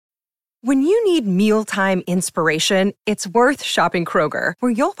When you need mealtime inspiration, it's worth shopping Kroger,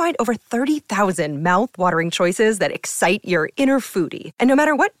 where you'll find over 30,000 mouth-watering choices that excite your inner foodie. And no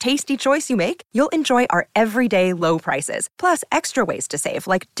matter what tasty choice you make, you'll enjoy our everyday low prices, plus extra ways to save,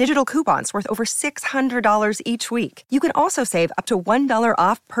 like digital coupons worth over $600 each week. You can also save up to $1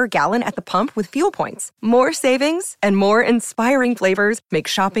 off per gallon at the pump with fuel points. More savings and more inspiring flavors make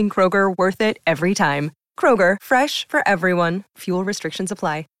shopping Kroger worth it every time. Kroger, fresh for everyone. Fuel restrictions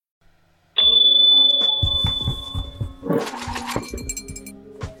apply.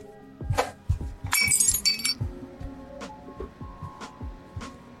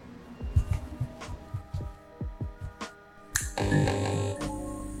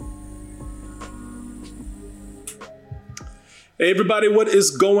 Hey everybody, what is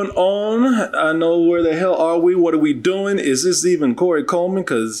going on? I know, where the hell are we? What are we doing? Is this even Corey Coleman?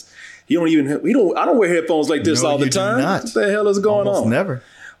 Because I don't wear headphones like this all the time. What the hell is going on? Never.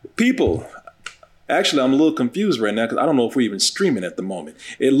 People, actually, I'm a little confused right now because I don't know if we're even streaming at the moment.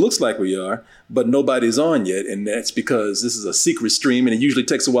 It looks like we are, but nobody's on yet. And that's because this is a secret stream, and it usually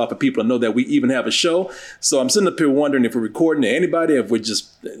takes a while for people to know that we even have a show. So I'm sitting up here wondering if we're recording to anybody, if we're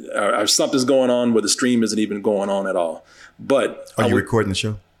just, or something's going on where the stream isn't even going on at all. But are you recording the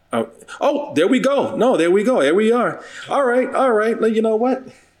show? Oh, there we go. No, there we go. Here we are. All right. You know what?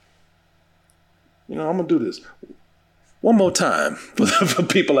 I'm going to do this one more time for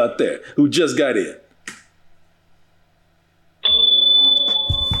people out there who just got in.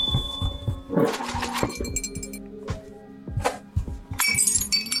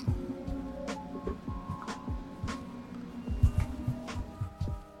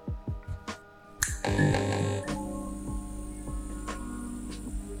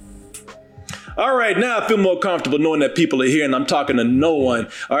 All right, now I feel more comfortable knowing that people are here and I'm talking to no one.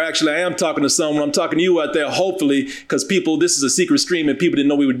 Or actually, I am talking to someone. I'm talking to you out there, hopefully, because people, this is a secret stream and people didn't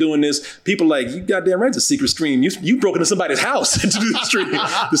know we were doing this. People like, you goddamn right, it's a secret stream. You broke into somebody's house to do the stream.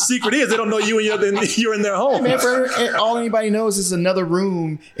 The secret is they don't know you and you're in their home. Hey man, all anybody knows is another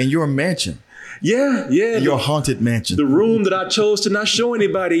room in your mansion. Yeah. Your haunted mansion. The room that I chose to not show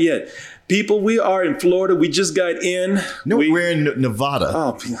anybody yet. People, we are in Florida. We just got in. No, we're in Nevada.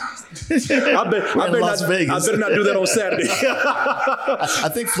 Oh, I better Las Vegas. I better not do that on Saturday. I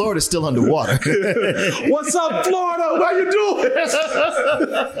think Florida's still underwater. What's up, Florida? How you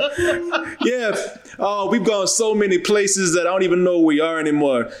doing? Yeah. We've gone so many places that I don't even know where we are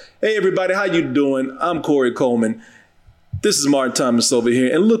anymore. Hey, everybody. How you doing? I'm Corey Coleman. This is Martin Thomas over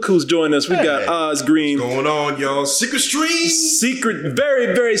here. And look who's joining us. We got Oz Green. What's going on, y'all? Secret stream. Secret,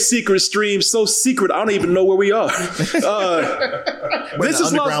 very, very secret stream. So secret, I don't even know where we are. This is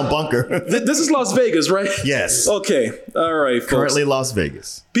underground bunker. This is Las Vegas, right? Yes. Okay. All right, folks. Currently Las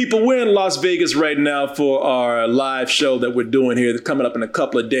Vegas. People, we're in Las Vegas right now for our live show that we're doing here. That's coming up in a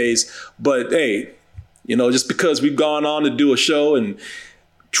couple of days. But hey, just because we've gone on to do a show and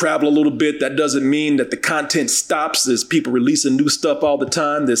travel a little bit, that doesn't mean that the content stops. There's people releasing new stuff all the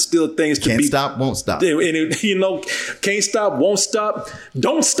time. There's still things to Can't stop, won't stop. And can't stop, won't stop,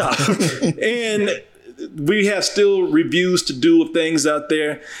 don't stop. And we have still reviews to do of things out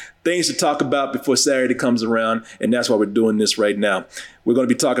there, things to talk about before Saturday comes around. And that's why we're doing this right now. We're going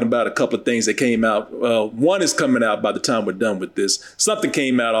to be talking about a couple of things that came out. One is coming out by the time we're done with this. Something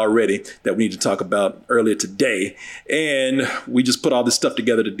came out already that we need to talk about earlier today. And we just put all this stuff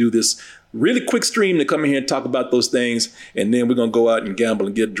together to do this really quick stream to come in here and talk about those things. And then we're going to go out and gamble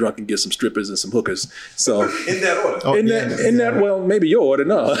and get drunk and get some strippers and some hookers. So in that order. Well, maybe your order,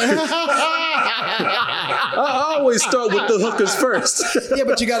 no. I always start with the hookers first. Yeah,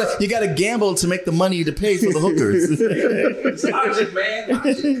 but you gotta gamble to make the money to pay for the hookers. Logic, man.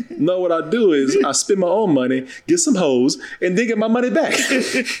 No, what I do is I spend my own money, get some hoes, and then get my money back.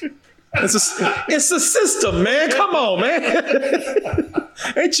 It's a system, man. Come on, man.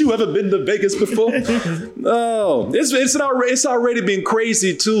 Ain't you ever been to Vegas before? No, it's already been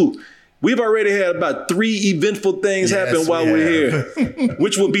crazy too. We've already had about 3 eventful things happen while we're here,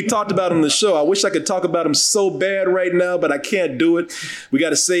 which will be talked about on the show. I wish I could talk about them so bad right now, but I can't do it. We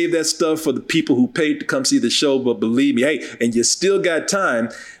got to save that stuff for the people who paid to come see the show. But believe me, hey, and you still got time.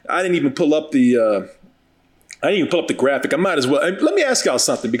 I didn't even pull up the graphic. I might as well. And let me ask y'all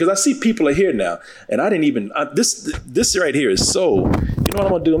something, because I see people are here now, and I didn't even. This right here is so. You know what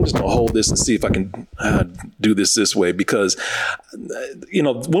I'm gonna do? I'm just gonna hold this and see if I can. do this way because, you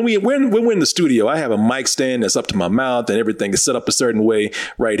know, when we're in the studio, I have a mic stand that's up to my mouth and everything is set up a certain way.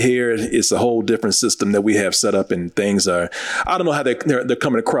 Right here, it's a whole different system that we have set up, and things are, I don't know how they're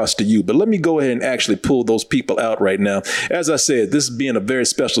coming across to you, but let me go ahead and actually pull those people out right now. As I said, this being a very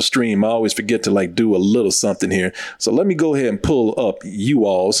special stream, I always forget to like do a little something here. So let me go ahead and pull up you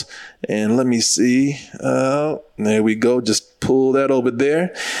alls, and let me see. There we go. Just pull that over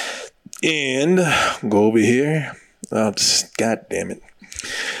there. And go over here. God damn it.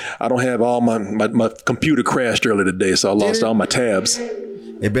 I don't have all my computer crashed earlier today, so I lost all my tabs.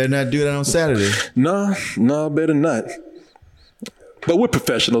 They better not do that on Saturday. No, better not. But we're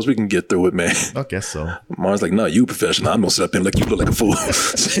professionals. We can get through it, man. I guess so. Mar's like, no, you professional. I'm going to sit up here like you look like a fool.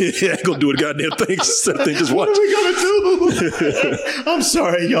 Yeah, go do a goddamn thing. Just watch. What are we going to do? I'm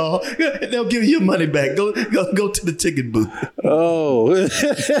sorry, y'all. They'll give you your money back. Go to the ticket booth. Oh.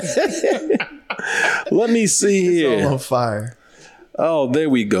 Let me see here. It's all on fire. Oh, there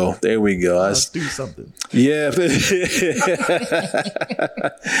we go. Let's do something. Yeah.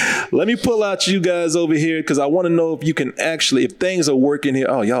 Let me pull out you guys over here because I want to know if you can actually, if things are working here.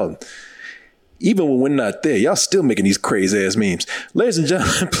 Oh, y'all, even when we're not there, y'all still making these crazy ass memes. Ladies and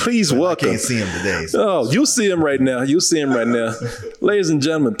gentlemen, please welcome. I can't see him today. So. Oh, you'll see him right now. Ladies and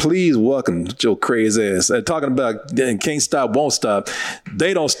gentlemen, please welcome Joe crazy ass. Talking about can't stop, won't stop.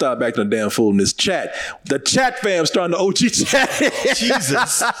 They don't stop acting a damn fool in this chat. The chat fam starting the OG chat.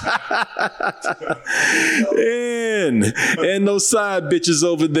 Jesus. and those side bitches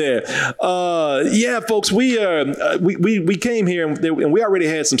over there. Yeah, folks, we came here and we already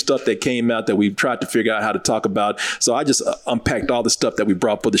had some stuff that came out that we tried to figure out how to talk about. So I just unpacked all the stuff that we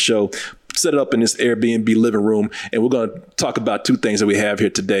brought for the show, set it up in this Airbnb living room, and we're going to talk about two things that we have here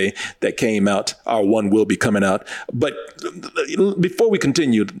today that came out. Our one will be coming out. But before we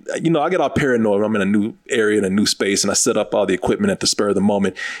continue, you know, I get all paranoid. I'm in a new area, in a new space, and I set up all the equipment at the spur of the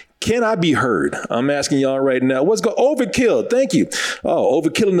moment. Can I be heard? I'm asking y'all right now. What's going Overkill? Thank you. Oh,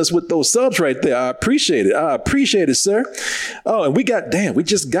 overkilling us with those subs right there. I appreciate it, sir. Oh, and we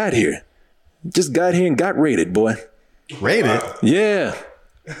just got here. Just got here and got raided, boy. Raided? Yeah.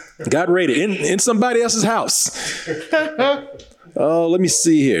 Got raided in somebody else's house. Oh, let me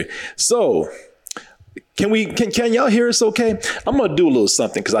see here. So, can y'all hear us okay? I'm gonna do a little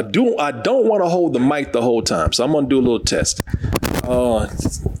something because I don't want to hold the mic the whole time. So I'm gonna do a little test.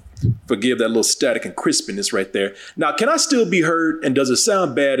 Forgive that little static and crispiness right there. Now, can I still be heard? And does it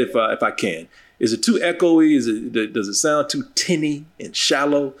sound bad if I can? Is it too echoey? Does it sound too tinny and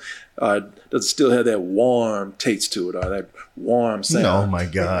shallow? Does it still have that warm taste to it, or that warm sound? Oh my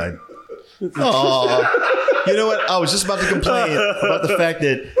God. Oh, you know what? I was just about to complain about the fact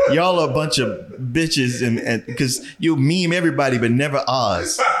that y'all are a bunch of bitches and because you meme everybody but never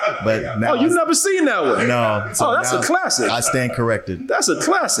Oz. But now you've never seen that one? No. So that's a classic. I stand corrected. That's a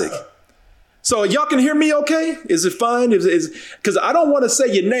classic. So y'all can hear me okay? Is it fine? Because I don't want to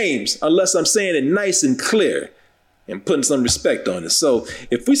say your names unless I'm saying it nice and clear and putting some respect on it. So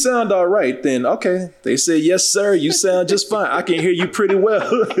if we sound all right, then okay. They say, yes, sir, you sound just fine. I can hear you pretty well.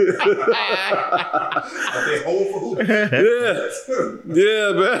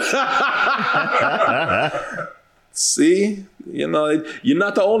 Yeah, man. See, you know, you're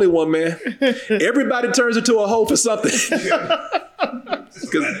not the only one, man. Everybody turns into a hoe for something.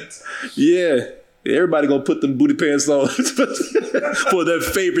 Yeah. Everybody gonna put them booty pants on for their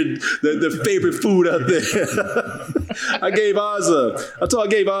favorite food out there. I gave Oz a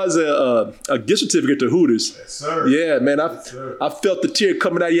gift certificate to Hooters. Yes, sir. Yeah, man. I felt the tear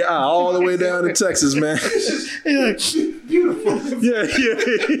coming out of your eye all the way down in Texas, man. Beautiful. Yeah.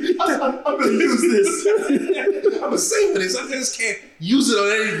 I'm gonna use this. I'm gonna save this. I just can't use it on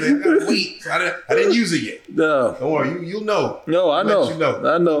anything. I gotta wait. I didn't use it yet. No. Don't worry, you'll know. No, I know. You know.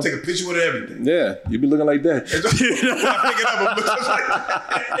 I know. Take a picture with everything. Yeah, you be looking like that.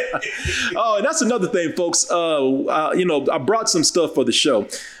 Oh, and that's another thing, folks. I brought some stuff for the show.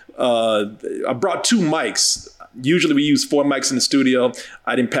 I brought 2 mics. Usually we use 4 mics in the studio.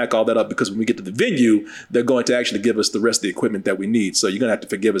 I didn't pack all that up because when we get to the venue, they're going to actually give us the rest of the equipment that we need. So you're going to have to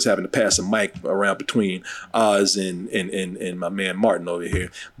forgive us having to pass a mic around between Oz and my man Martin over here.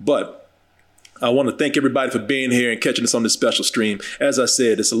 But I want to thank everybody for being here and catching us on this special stream. As I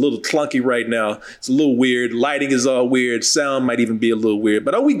said, it's a little clunky right now. It's a little weird. Lighting is all weird. Sound might even be a little weird.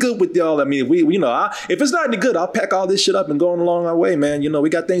 But are we good with y'all? I mean, if it's not any good, I'll pack all this shit up and go along our way, man. You know,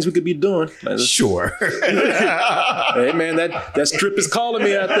 we got things we could be doing. Sure. Hey, man, that strip is calling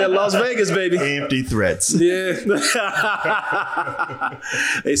me out there, Las Vegas, baby. Empty threats. Yeah.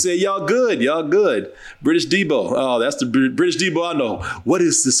 They say, y'all good. British Debo. Oh, that's the British Debo I know. What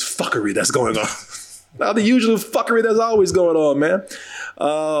is this fuckery that's going on? Now the usual fuckery that's always going on, man.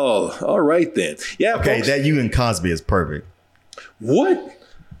 Oh, all right then. Yeah. Okay, folks. that you and Cosby is perfect. What?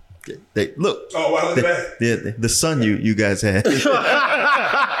 Look. Oh, wow, look at that. The son you guys had.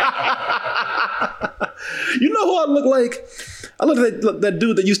 You know who I look like? I look like that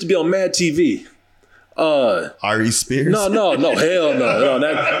dude that used to be on Mad TV. Ari Spears? No, hell no.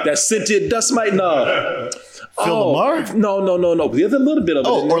 That Cynthia Dustmite, no. Phil Lamar? No. There's a little bit of it.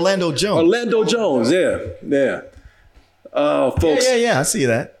 Oh, Orlando Jones. Orlando Jones, yeah. Oh, folks. Yeah, I see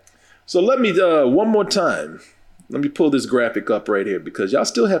that. So let me, one more time. Let me pull this graphic up right here because y'all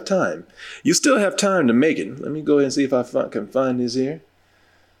still have time. You still have time to make it. Let me go ahead and see if I can find this here.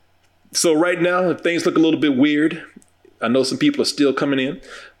 So right now, if things look a little bit weird, I know some people are still coming in,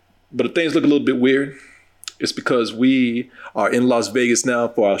 but if things look a little bit weird, it's because we are in Las Vegas now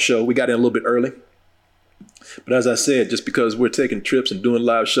for our show. We got in a little bit early. But as I said, just because we're taking trips and doing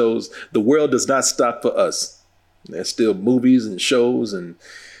live shows, the world does not stop for us. There's still movies and shows and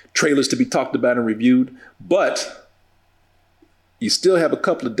trailers to be talked about and reviewed. But you still have a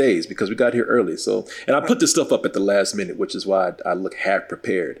couple of days because we got here early. So, and I put this stuff up at the last minute, which is why I look half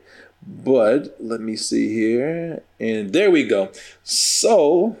prepared. But let me see here. And there we go.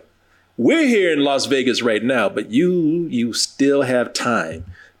 So we're here in Las Vegas right now, but you still have time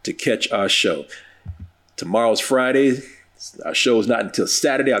to catch our show. Tomorrow's Friday. Our show is not until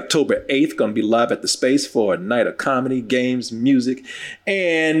Saturday, October 8th. Going to be live at the Space for a night of comedy, games, music,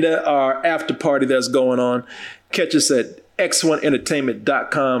 and our after party that's going on. Catch us at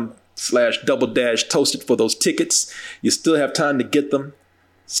x1entertainment.com/double-toasted for those tickets. You still have time to get them.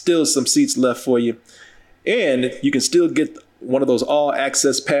 Still some seats left for you. And you can still get one of those all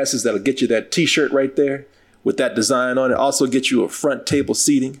access passes that'll get you that t-shirt right there with that design on it. Also get you a front table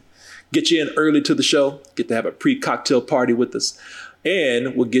seating. Get you in early to the show. Get to have a pre-cocktail party with us.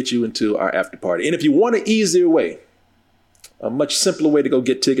 And we'll get you into our after party. And if you want an easier way, a much simpler way to go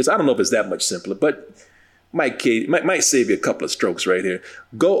get tickets, I don't know if it's that much simpler, but might save you a couple of strokes right here.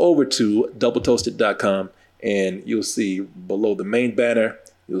 Go over to doubletoasted.com and you'll see below the main banner,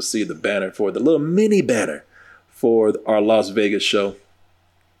 you'll see the banner for the little mini banner for our Las Vegas show.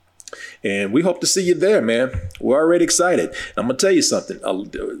 And we hope to see you there, man. We're already excited. I'm going to tell you something.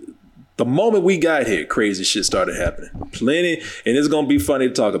 The moment we got here, crazy shit started happening. Plenty, and it's going to be funny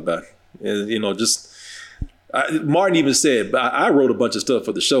to talk about. And, Martin even said, I wrote a bunch of stuff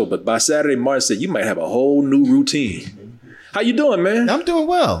for the show, but by Saturday, Martin said, you might have a whole new routine. How you doing, man? I'm doing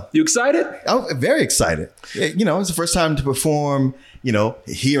well. You excited? I'm very excited. It's the first time to perform,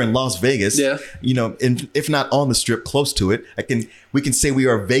 here in Las Vegas. Yeah. And if not on the Strip, close to it. We can say we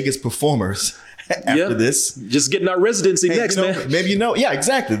are Vegas performers after this. Just getting our residency next, man. Maybe yeah,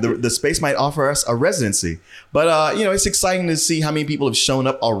 exactly. The Space might offer us a residency. But, it's exciting to see how many people have shown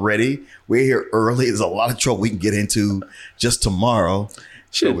up already. We're here early. There's a lot of trouble we can get into just tomorrow.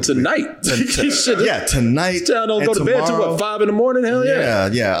 Shit, tonight. Tonight. Don't go to bed till 5 in the morning? Hell yeah.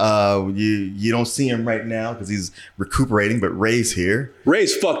 Yeah. You don't see him right now because he's recuperating, but Ray's here.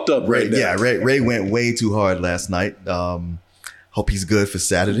 Ray's fucked up right now. Yeah, Ray went way too hard last night. Hope he's good for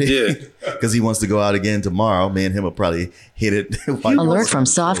Saturday. Yeah. Because he wants to go out again tomorrow. Me and him will probably hit it. Alert from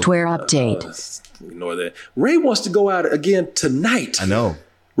software update. Ignore that. Ray wants to go out again tonight. I know.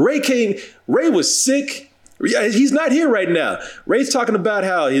 Ray was sick. Yeah, he's not here right now. Ray's talking about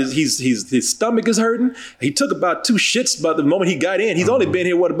how his stomach is hurting. He took about 2 shits by the moment he got in. He's only been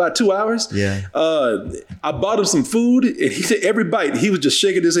here, about 2 hours? Yeah. I bought him some food, and he said every bite, he was just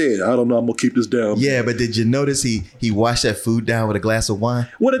shaking his head. I don't know, I'm going to keep this down. Yeah, but did you notice he washed that food down with a glass of wine?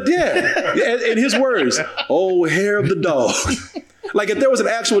 In his words, oh, hair of the dog. Like if there was an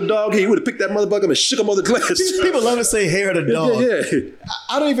actual dog here, he would have picked that motherfucker up and shook him on the glass. People love to say hair of the dog. Yeah.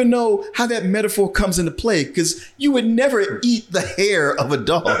 I don't even know how that metaphor comes into play because you would never eat the hair of a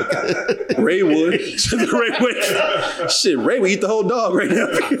dog. Ray would. Ray would eat the whole dog right now.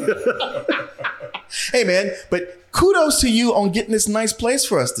 Hey man, but kudos to you on getting this nice place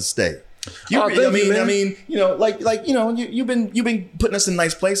for us to stay. You've been putting us in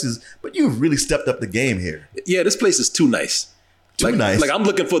nice places, but you've really stepped up the game here. Yeah, this place is too nice. Nice. Like I'm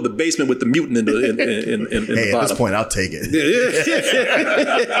looking for the basement with the mutant in the hey, the bottom. At this point, I'll take it.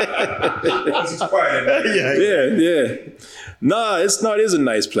 Yeah. Nah, it is a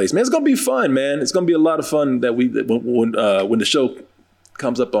nice place, man. It's gonna be fun, man. It's gonna be a lot of fun that when the show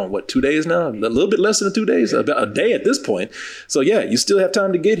comes up on 2 days now, a little bit less than 2 days, about a day at this point. So yeah, you still have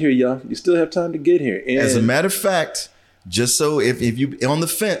time to get here, y'all. You still have time to get here. And as a matter of fact, just so if you on the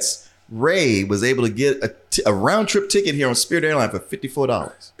fence, Ray was able to get a round trip ticket here on Spirit Airlines for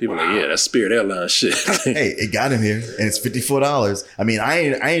 $54. People are like, that's Spirit Airlines shit. Hey, it got him here, and it's $54. I mean, I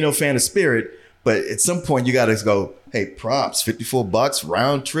ain't no fan of Spirit, But at some point, you got to go, hey, props, $54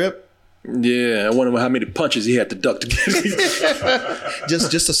 round trip. Yeah, I wonder how many punches he had to duck to get.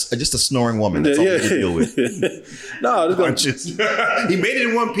 just a snoring woman. That's all we deal with. No, punches. He made it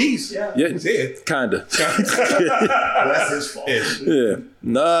in one piece. Yeah, kinda. That's his fault. Yeah,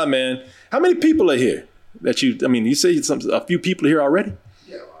 nah, man. How many people are here? You say a few people here already.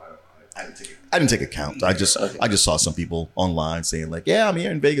 Yeah, I didn't take a count. I just saw some people online saying like, yeah, I'm here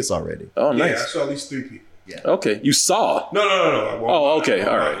in Vegas already. Oh, nice. Yeah, I saw at least 3 people. Yeah. Okay, you saw? No. Oh, okay.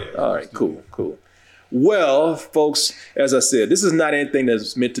 All right. Cool. Well, folks, as I said, this is not anything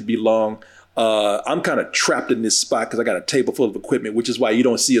that's meant to be long. I'm kind of trapped in this spot because I got a table full of equipment, which is why you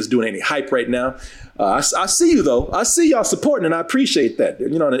don't see us doing any hype right now. I see you though. I see y'all supporting, and I appreciate that.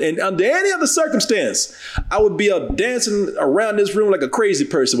 You know, and under any other circumstance, I would be dancing around this room like a crazy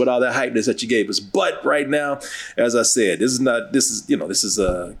person with all that hypeness that you gave us. But right now, as I said, this is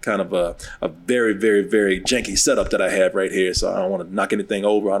a kind of a very, very, very janky setup that I have right here. So I don't want to knock anything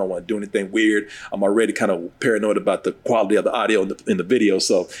over. I don't want to do anything weird. I'm already kind of paranoid about the quality of the audio in the video.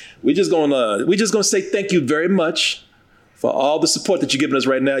 So we're just gonna say thank you very much for all the support that you're giving us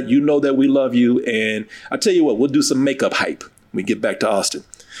right now. You know that we love you. And I tell you what, we'll do some makeup hype when we get back to Austin.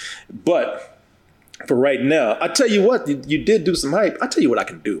 But for right now, I tell you what, you did do some hype. I tell you what I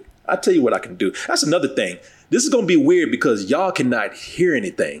can do. That's another thing. This is going to be weird because y'all cannot hear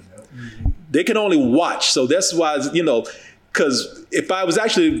anything. They can only watch. So that's why, because if I was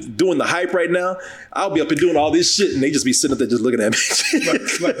actually doing the hype right now, I'll be up and doing all this shit and they just be sitting up there just looking at me.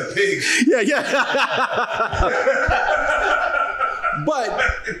 like the pigs. Yeah. But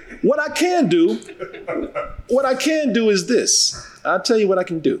what I can do is this. I'll tell you what I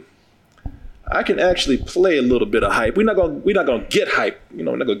can do. I can actually play a little bit of hype. We're not gonna get hype, we're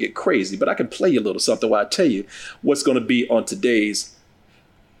not gonna get crazy, but I can play you a little something while I tell you what's gonna be on today's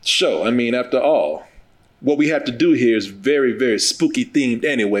show. I mean, after all, what we have to do here is very, very spooky themed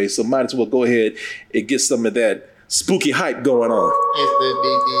anyway, so might as well go ahead and get some of that spooky hype going on.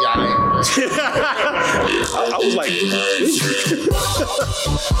 It's the I was like,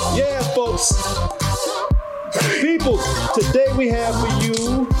 yeah, folks. People, today we have for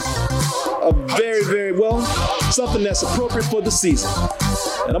you a very, very something that's appropriate for the season.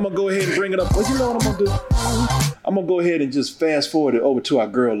 And I'm gonna go ahead and bring it up. Well, you know what I'm gonna do? I'm gonna go ahead and just fast forward it over to our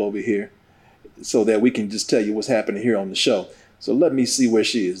girl over here so that we can just tell you what's happening here on the show. So let me see where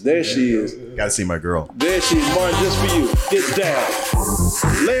she is. There she is. Gotta see my girl. There she is, Martin, just for you. Get down.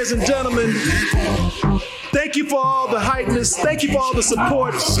 Ladies and gentlemen, thank you for all the hypeness. Thank you for all the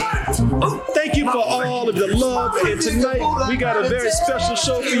support. Thank you for all of the love. And tonight, we got a very special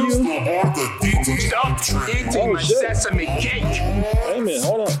show for you. Stop eating my sesame cake. Wait a minute,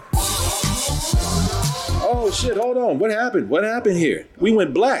 hold on. Oh shit, hold on. What happened? What happened here? We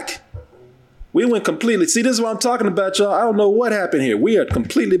went black. We went completely. See, this is what I'm talking about, y'all. I don't know what happened here. We are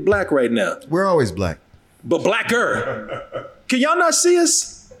completely black right now. We're always black. But blacker. Can y'all not see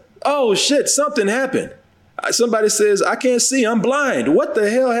us? Oh shit, something happened. Somebody says, I can't see, I'm blind. What the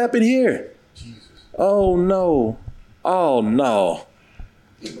hell happened here? Jesus. Oh no.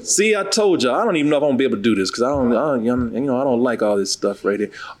 See, I told y'all, I don't even know if I'm gonna be able to do this because I don't like all this stuff right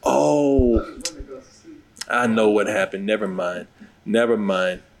here. Oh, I know what happened. Never mind.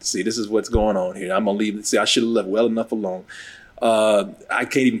 See, this is what's going on here. I'm gonna leave it. See, I should have left well enough alone. I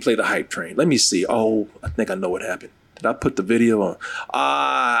can't even play the hype train. Let me see. Oh, I think I know what happened. Did I put the video on?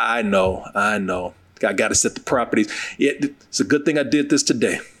 I know. I got to set the properties. Yeah, it's a good thing I did this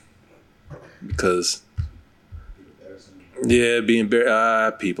today because, being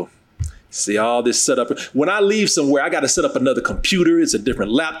buried. People. See all this setup. When I leave somewhere, I got to set up another computer. It's a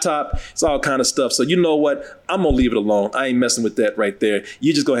different laptop. It's all kind of stuff. So you know what? I'm going to leave it alone. I ain't messing with that right there.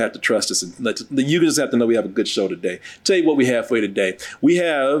 You just going to have to trust us. And you just have to know we have a good show today. Tell you what we have for you today. We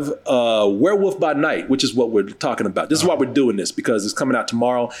have Werewolf by Night, which is what we're talking about. This is why we're doing this, because it's coming out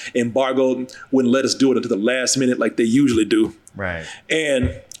tomorrow. Embargo wouldn't let us do it until the last minute like they usually do. Right.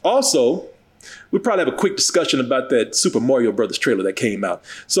 And also, we probably have a quick discussion about that Super Mario Brothers trailer that came out.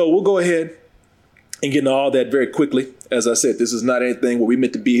 So we'll go ahead and get into all that very quickly. As I said, this is not anything where we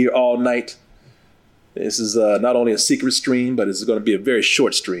meant to be here all night. This is not only a secret stream, but it's going to be a very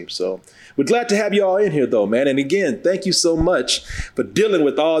short stream. So we're glad to have you all in here, though, man. And again, thank you so much for dealing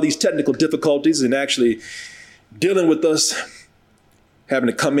with all these technical difficulties and actually dealing with us having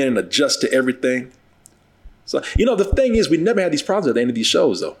to come in and adjust to everything. So, the thing is, we never have these problems at the end of these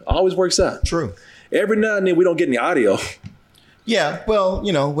shows, though. It always works out. True. Every now and then, we don't get any audio. Yeah, well,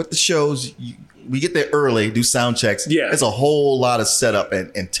 with the shows, we get there early, do sound checks. Yeah. It's a whole lot of setup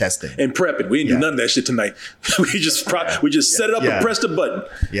and testing. And prepping. We didn't do none of that shit tonight. we just set it up and pressed the button.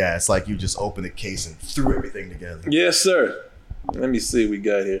 Yeah, it's like you just opened the case and threw everything together. Yes, sir. Let me see what we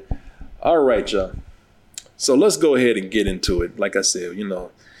got here. All right, y'all. So let's go ahead and get into it. Like I said, we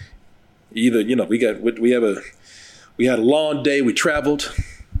had a long day. We traveled.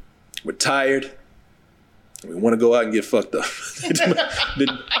 We're tired. We want to go out and get fucked up.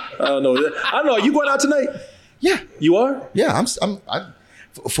 I don't know. Are you going out tonight? Yeah, you are. Yeah, I'm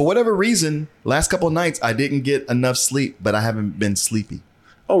for whatever reason, last couple of nights I didn't get enough sleep, but I haven't been sleepy.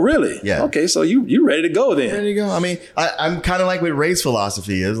 Oh, really? Yeah. Okay, so you ready to go then? Ready to go. I mean, I'm kind of like with Ray's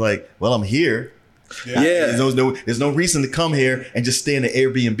philosophy. It's like, well, I'm here. Yeah. There's no reason to come here and just stay in the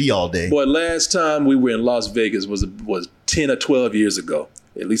Airbnb all day. Boy, last time we were in Las Vegas was 10 or 12 years ago.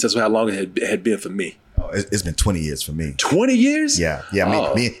 At least that's how long it had been for me. Oh, it's been 20 years for me. 20 years? Yeah.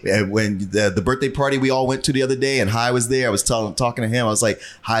 Me, when the birthday party we all went to the other day and Hi was there, I was talking to him. I was like,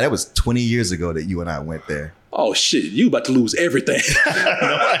 Hi, that was 20 years ago that you and I went there. Oh, shit. You about to lose everything. No,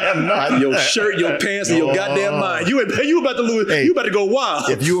 I am not. Your shirt, your pants, and your goddamn mind. You about to lose. Hey, you about to go wild.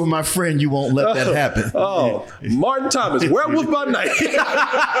 If you were my friend, you won't let that happen. Oh, Martin Thomas, Werewolf by Night.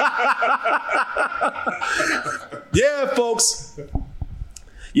 Yeah, folks.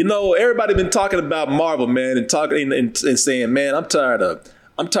 Everybody been talking about Marvel, man, and talking and saying, man, I'm tired of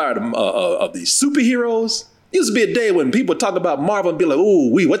these superheroes. Used to be a day when people talk about Marvel and be like, ooh,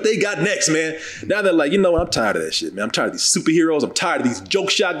 what they got next, man? Now they're like, I'm tired of that shit, man. I'm tired of these superheroes. I'm tired of these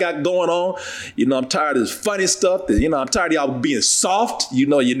jokes y'all got going on. I'm tired of this funny stuff. I'm tired of y'all being soft.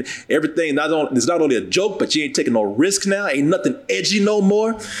 Everything it's not only a joke, but you ain't taking no risk now. Ain't nothing edgy no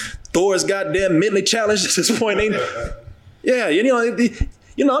more. Thor's goddamn mentally challenged at this point. Yeah,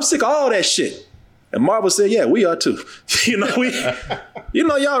 I'm sick of all that shit. And Marvel said, yeah, we are too.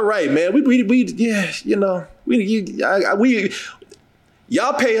 Y'all right, man.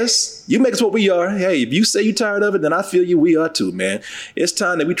 Y'all pay us. You make us what we are. Hey, if you say you're tired of it, then I feel you. We are too, man. It's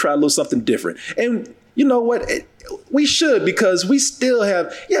time that we try a little something different. And you know what? We should, because we still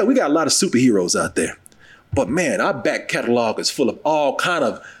have, we got a lot of superheroes out there. But man, our back catalog is full of all kind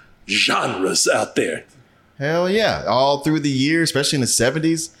of genres out there. Hell yeah. All through the year, especially in the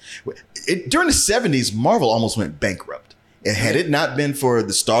 70s. During the 70s, Marvel almost went bankrupt. And had it not been for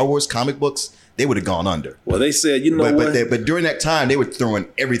the Star Wars comic books, they would have gone under. Well, they said, what? But during that time, they were throwing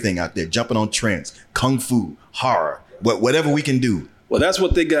everything out there, jumping on trends, kung fu, horror, whatever we can do. Well, that's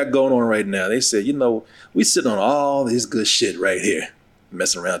what they got going on right now. They said, we sitting on all this good shit right here,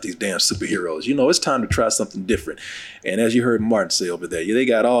 messing around with these damn superheroes. It's time to try something different. And as you heard Martin say over there, they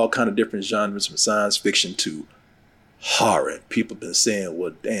got all kind of different genres, from science fiction to horror. People been saying,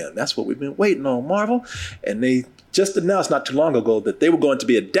 well, damn, that's what we've been waiting on, Marvel. And they just announced not too long ago that they were going to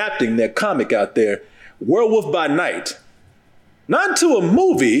be adapting their comic out there, Werewolf by Night, not into a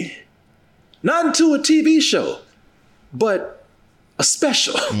movie, not into a TV show, but a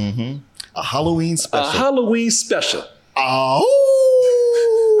special. Mm-hmm. A Halloween special. A Halloween special. Oh.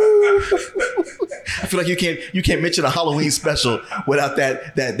 I feel like you can't mention a Halloween special without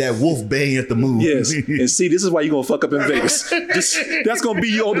that wolf baying at the moon. Yes, and see, this is why you're gonna fuck up in Vegas. That's gonna be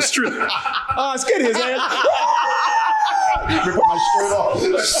you on the strip. Let's get his ass. Rip my shirt off.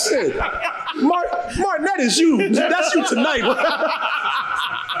 Shit, Martin, that is you. That's you tonight.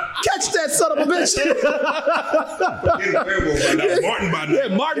 Catch that son of a bitch.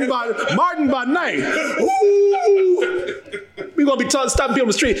 Martin by night. Ooh. We're going to be stopping people on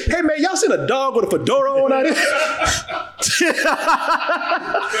the street. Hey, man, y'all seen a dog with a fedora on out here?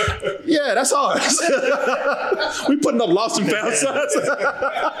 Yeah, that's ours. We putting up lost and found signs.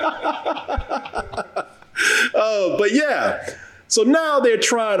 But yeah, so now they're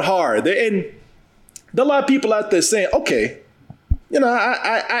trying hard. And there are a lot of people out there saying, okay,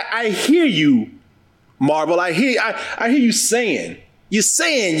 I hear you, Marvel. I hear you saying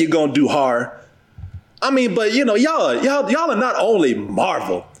you're gonna do horror. I mean, but y'all are not only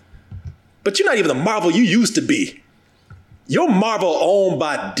Marvel, but you're not even the Marvel you used to be. You're Marvel owned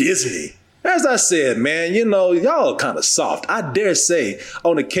by Disney. As I said, man, y'all are kind of soft. I dare say,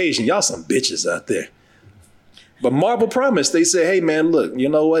 on occasion, y'all some bitches out there. But Marvel promised, they said, hey, man, look, you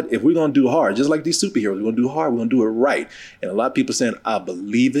know what? If we're going to do hard, just like these superheroes, we're going to do hard, we're going to do it right. And a lot of people saying, I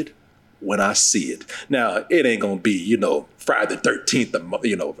believe it when I see it. Now, it ain't going to be, Friday the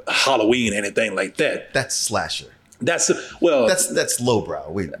 13th, Halloween, anything like that. That's slasher. That's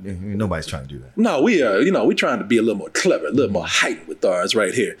lowbrow. Nobody's trying to do that. No, we are, we're trying to be a little more clever, a little more heightened with ours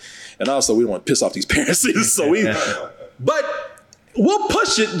right here. And also, we don't want to piss off these parents either. But we'll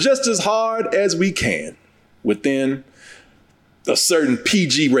push it just as hard as we can within a certain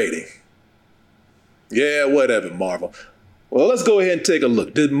PG rating. Yeah, whatever, Marvel. Well, let's go ahead and take a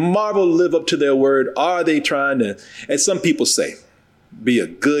look. Did Marvel live up to their word? Are they trying to, as some people say, be a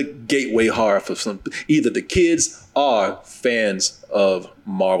good gateway horror for either the kids or fans of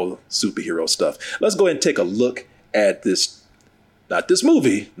Marvel superhero stuff? Let's go ahead and take a look at this, not this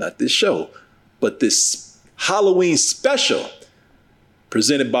movie, not this show, but this Halloween special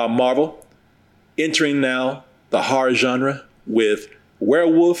presented by Marvel, entering now the horror genre with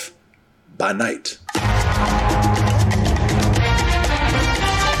Werewolf by Night.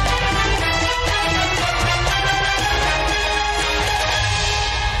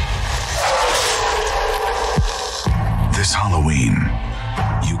 This Halloween,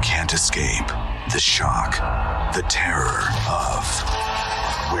 you can't escape the shock, the terror of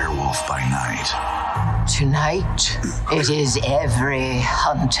Werewolf by Night. Tonight, it is every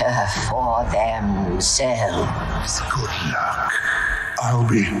hunter for themselves. Good luck. I'll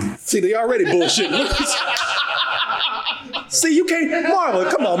be. See, they already bullshitting. See, you can't, Marvel,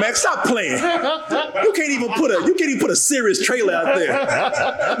 come on, man, stop playing. You can't even put a serious trailer out there.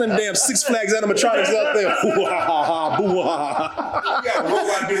 Them damn Six Flags animatronics out there.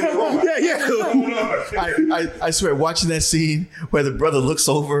 Yeah. I swear, watching that scene where the brother looks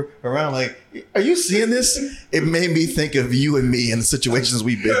over around like, are you seeing this? It made me think of you and me and the situations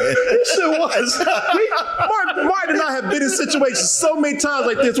we've been in. It sure was. Martin and I have been in situations so many times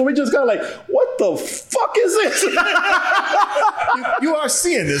like this where we just got like, what the fuck is this? You are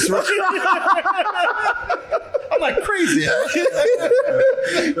seeing this, right? I'm like crazy.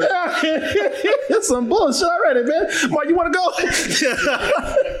 It's some bullshit already, man. Mark, you want to go?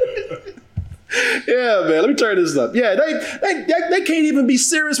 Yeah, man. Let me turn this up. Yeah, they can't even be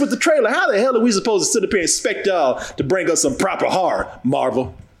serious with the trailer. How the hell are we supposed to sit up here and expect y'all to bring us some proper horror,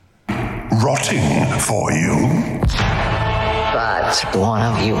 Marvel? Rotting for you. But one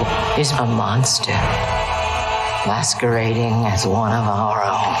of you is a monster, masquerading as one of our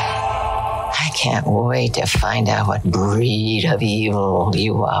own. I can't wait to find out what breed of evil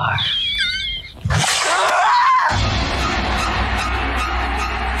you are.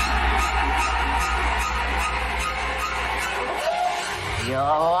 You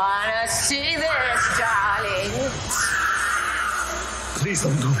wanna see this, darling? Please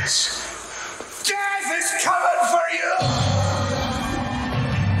don't do this. Death is coming for you!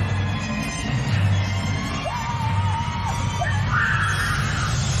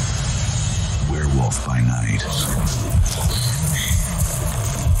 Werewolf by Night.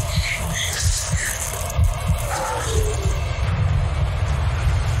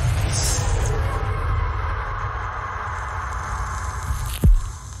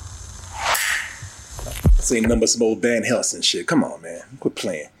 This ain't number some old Van Helsing shit. Come on, man. Quit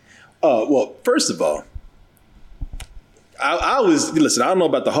playing. Well, first of all, I don't know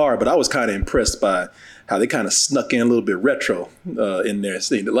about the horror, but I was kind of impressed by how they kind of snuck in a little bit retro in there.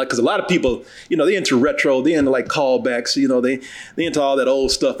 Like, because a lot of people, they into retro, they into like callbacks, they into all that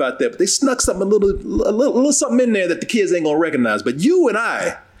old stuff out there, but they snuck something a little something in there that the kids ain't gonna recognize. But you and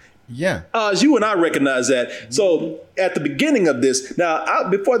I recognize that. So at the beginning of this, now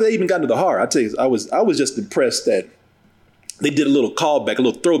before they even got into the horror, I tell you, I was just impressed that they did a little callback, a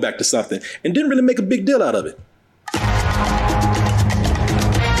little throwback to something, and didn't really make a big deal out of it.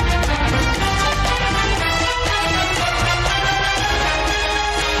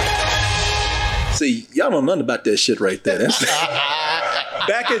 See, y'all don't know nothing about that shit right there. That's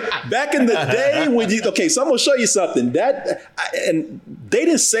back in the day when so I'm gonna show you something and they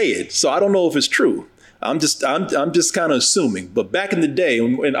didn't say it, so I don't know if it's true. I'm just kind of assuming. But back in the day,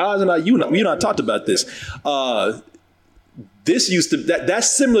 when Oz and I, you and I talked about this. This used to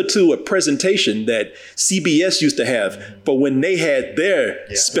that's similar to a presentation that CBS used to have for when they had their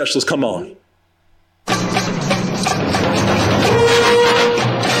specials come on.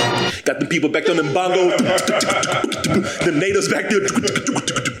 Got the people back there on them bongos, the natives back there.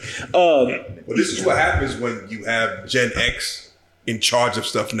 Well, this is what happens when you have Gen X in charge of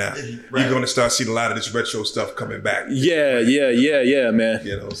stuff now. Right. You're going to start seeing a lot of this retro stuff coming back. Yeah, man.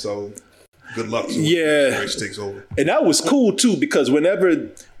 So good luck to Rich takes over. And that was cool too, because whenever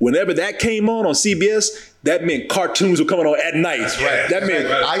that came on CBS, that meant cartoons were coming on at night. That's right. That meant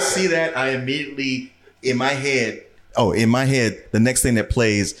I see that. I immediately in my head, the next thing that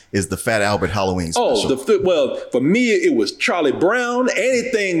plays is the Fat Albert Halloween special. For me, it was Charlie Brown.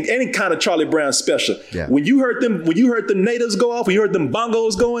 Any kind of Charlie Brown special. Yeah. When you heard the natives go off, when you heard them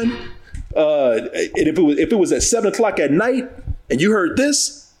bongos going, and if it was at 7:00 at night, and you heard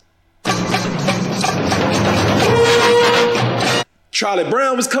this. Charlie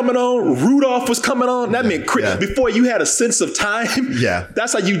Brown was coming on, Rudolph was coming on. That meant before you had a sense of time. Yeah.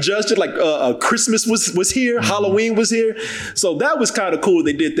 That's how you judged it. Like Christmas was here, Halloween was here. So that was kind of cool.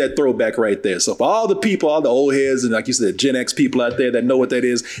 They did that throwback right there. So for all the people, all the old heads, and like you said, Gen X people out there that know what that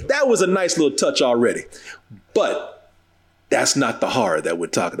is, that was a nice little touch already. But that's not the horror that we're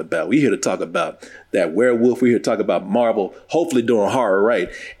talking about. We're here to talk about that werewolf. We're here to talk about Marvel, hopefully doing horror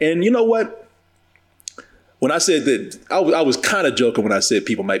right. And you know what? When I said that, I was kind of joking when I said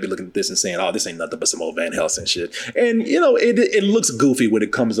people might be looking at this and saying, oh, this ain't nothing but some old Van Helsing shit. And, you know, it looks goofy when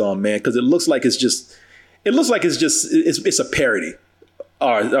it comes on, man, because it looks like it's a parody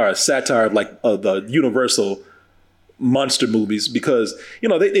or a satire of like the Universal monster movies, because, you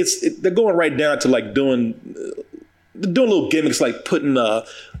know, they're going right down to like doing little gimmicks like putting the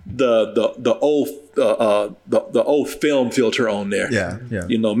old film filter on there. Yeah.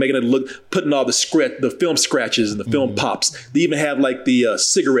 You know, making it look, putting all the film scratches and the film pops. They even have like the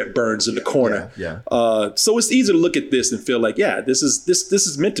cigarette burns in the corner. So it's easy to look at this and feel like, yeah, this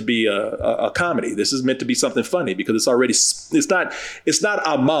is meant to be a comedy. This is meant to be something funny, because it's not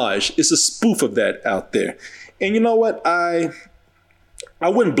homage. It's a spoof of that out there. And you know what? I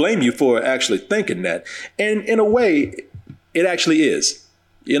wouldn't blame you for actually thinking that. And in a way, it actually is.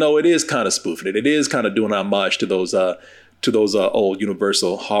 You know, it is kind of spoofing it. It is kind of doing homage to those old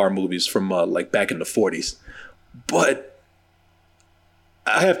Universal horror movies from like back in the 40s. But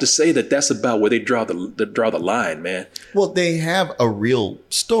I have to say that's about where they draw the line, man. Well, they have a real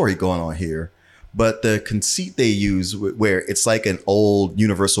story going on here, but the conceit they use, where it's like an old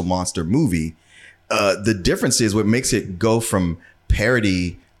Universal monster movie, the difference is what makes it go from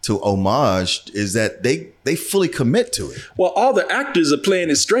parody to homage is that they fully commit to it. Well, all the actors are playing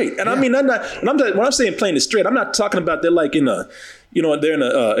it straight, and I mean, when I'm saying playing it straight, I'm not talking about they're like in a, you know, they're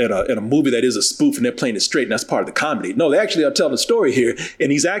in a movie that is a spoof and they're playing it straight, and that's part of the comedy. No, they actually are telling a story here,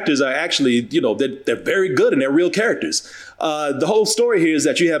 and these actors are actually, you know, they're very good and they're real characters. The whole story here is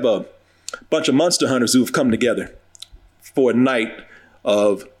that you have a bunch of monster hunters who've come together for a night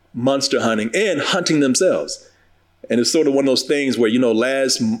of monster hunting and hunting themselves. And it's sort of one of those things where, you know,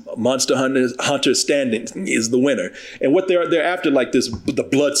 last monster hunter standing is the winner. And what they're after, like the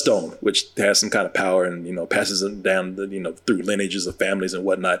Bloodstone, which has some kind of power and, you know, passes them down, you know, through lineages of families and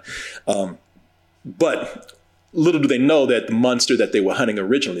whatnot. But little do they know that the monster that they were hunting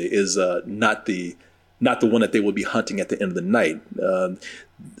originally is not the one that they will be hunting at the end of the night.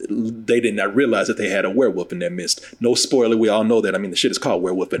 They did not realize that they had a werewolf in their midst. No spoiler, we all know that. I mean, the shit is called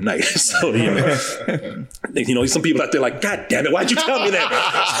Werewolf at Night. So, you know, some people out there like, God damn it, why'd you tell me that?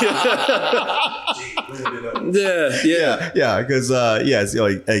 Yeah. Because it's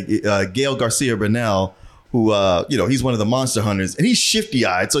like Gael Garcia Bernal, who you know, he's one of the monster hunters, and he's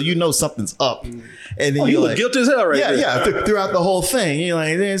shifty-eyed, so you know something's up. And then you look guilty as hell, right? Yeah. Throughout the whole thing, you're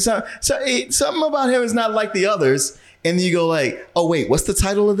like, there's something about him is not like the others. And then you go like, oh wait, what's the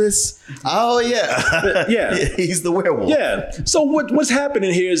title of this? Oh yeah, he's the werewolf. Yeah. So what's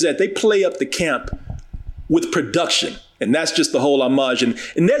happening here is that they play up the camp with production, and that's just the whole homage. And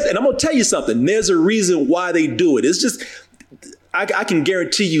I'm gonna tell you something. There's a reason why they do it. It's just, I can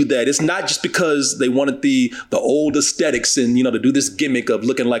guarantee you that it's not just because they wanted the old aesthetics and, you know, to do this gimmick of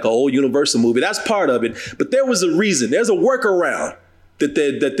looking like an old Universal movie. That's part of it. But there was a reason. There's a workaround that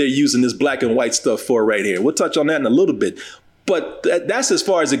they're using this black and white stuff for right here. We'll touch on that in a little bit. But that's as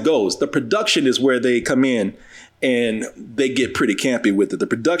far as it goes. The production is where they come in and they get pretty campy with it. The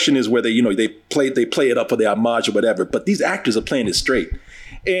production is where they play it up for the homage or whatever. But these actors are playing it straight.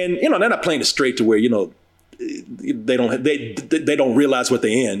 And, you know, they're not playing it straight to where, you know, they don't realize what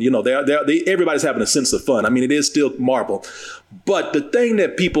they're in. You know, everybody's having a sense of fun. I mean, it is still Marvel. But the thing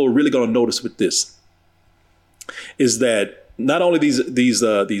that people are really going to notice with this is that not only these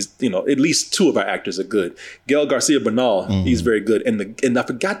you know, at least two of our actors are good. Gael Garcia Bernal, he's very good, and I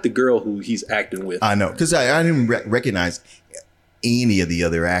forgot the girl who he's acting with. I know, because I didn't recognize any of the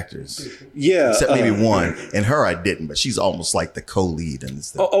other actors. Yeah, except maybe one, and her I didn't, but she's almost like the co-lead in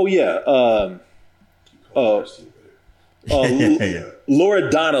this thing.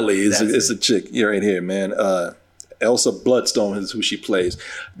 Laura Donnelly is a chick right here, man. Elsa Bloodstone is who she plays.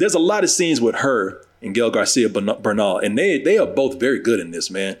 There's a lot of scenes with her and Gael Garcia Bernal, and they are both very good in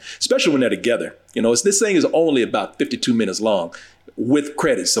this, man, especially when they're together. You know, this thing is only about 52 minutes long with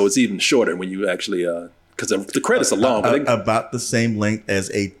credits, so it's even shorter when you actually, because the credits are long. About the same length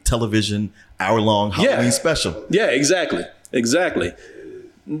as a television hour-long Halloween special. Yeah, exactly.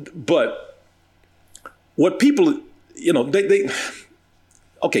 But what people, you know, the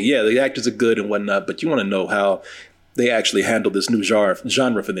actors are good and whatnot, but you want to know how they actually handle this new genre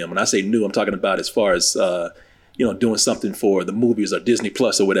for them. When I say new, I'm talking about as far as doing something for the movies or Disney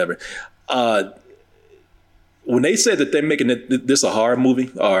Plus or whatever. When they said that they're making this a horror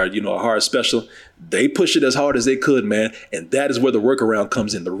movie or, a horror special, they push it as hard as they could, man. And that is where the workaround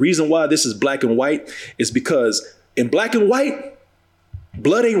comes in. The reason why this is black and white is because in black and white,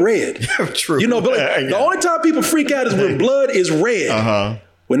 blood ain't red. True. The only time people freak out is when blood is red. Uh-huh.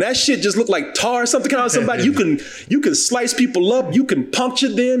 When that shit just look like tar or something kind of somebody, you can slice people up, you can puncture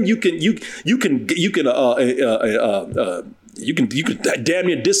them, you can damn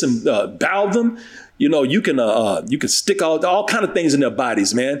near disembowel them. You can stick all kind of things in their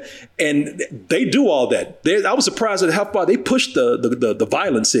bodies, man, and they do all that. I was surprised at how far they pushed the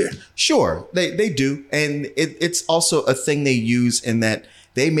violence here. Sure, they do, and it's also a thing they use in that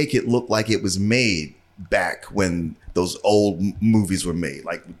they make it look like it was made back when those old movies were made,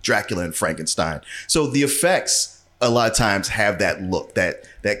 like Dracula and Frankenstein. So the effects a lot of times have that look, that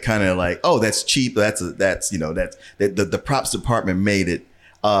kind of like, oh, that's cheap. The props department made it.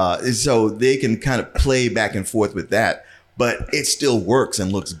 So they can kind of play back and forth with that, but it still works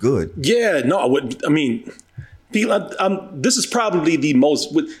and looks good. Yeah, no, I mean, this is probably the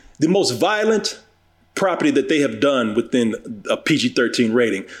most violent property that they have done within a PG-13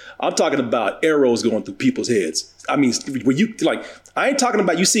 rating. I'm talking about arrows going through people's heads. I mean, I ain't talking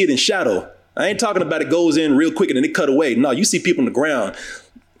about you see it in shadow. I ain't talking about it goes in real quick and then it cut away. No, you see people on the ground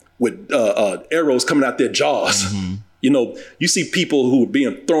with arrows coming out their jaws. Mm-hmm. You see people who are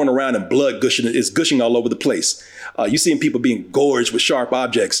being thrown around and blood is gushing all over the place. You seeing people being gorged with sharp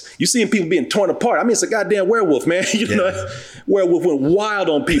objects. You seeing people being torn apart. I mean, it's a goddamn werewolf, man. Werewolf went wild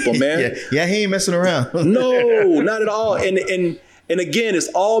on people, man. Yeah, he ain't messing around. No, not at all. And again, it's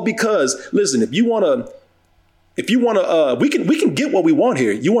all because, listen, if you want to, we can get what we want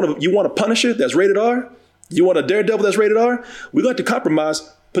here. You want a Punisher that's rated R? You want a Daredevil that's rated R? We're going to compromise.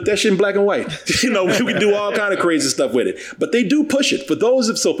 Put that shit in black and white. We can do all kind of crazy stuff with it. But they do push it. For those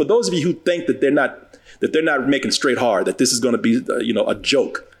of you who think that they're not making straight hard, that this is going to be a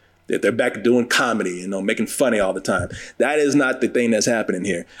joke, that they're back doing comedy, making funny all the time. That is not the thing that's happening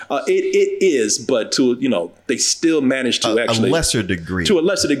here. It is, but they still manage to actually a lesser degree. To a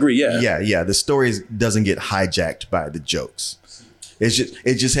lesser degree, yeah. Yeah. The story doesn't get hijacked by the jokes.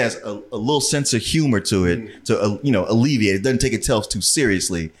 It just has a little sense of humor to it to alleviate. It doesn't take itself too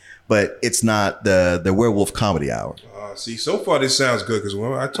seriously, but it's not the werewolf comedy hour. See, so far this sounds good because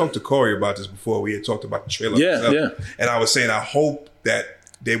when I talked to Corey about this before, we had talked about the trailer. Yeah. And I was saying I hope that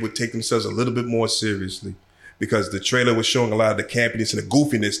they would take themselves a little bit more seriously because the trailer was showing a lot of the campiness and the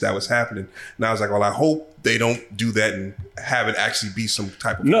goofiness that was happening. And I was like, well, I hope they don't do that and have it actually be some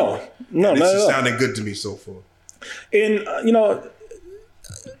type of No, this is sounding good to me so far. And I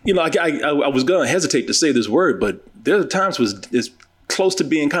was going to hesitate to say this word, but there are times it's close to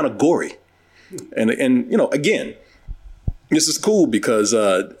being kind of gory. And again, this is cool because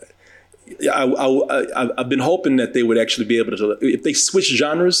I've been hoping that they would actually be able to, if they switch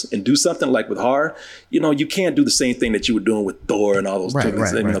genres and do something like with horror, you can't do the same thing that you were doing with Thor and all those things.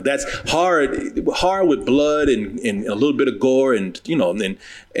 Right. That's horror with blood and a little bit of gore and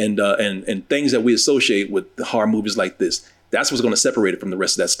and things that we associate with horror movies like this. That's what's going to separate it from the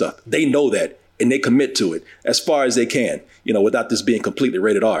rest of that stuff. They know that and they commit to it as far as they can, without this being completely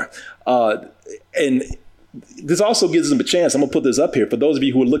rated R. And this also gives them a chance. I'm gonna put this up here for those of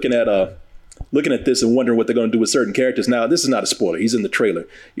you who are looking at this and wondering what they're gonna do with certain characters. Now, this is not a spoiler. He's in the trailer.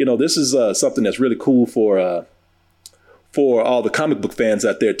 This is something that's really cool for all the comic book fans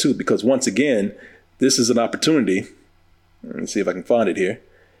out there too, because once again, this is an opportunity. Let me see if I can find it here.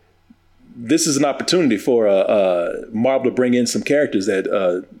 This is an opportunity for Marvel to bring in some characters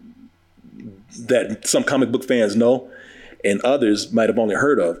that some comic book fans know and others might have only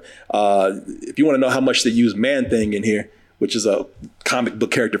heard of. If you want to know how much they use Man-Thing in here, which is a comic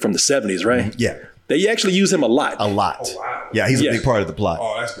book character from the 70s, right? Yeah. They actually use him a lot. Oh, wow. Yeah, he's a big part of the plot.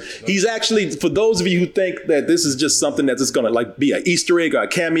 Oh, that's good. He's actually, for those of you who think that this is just something that's just going to be an Easter egg or a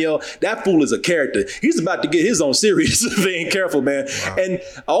cameo, that fool is a character. He's about to get his own series if they ain't careful, man. Wow. And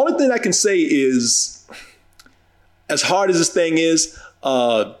the only thing I can say is, as hard as this thing is,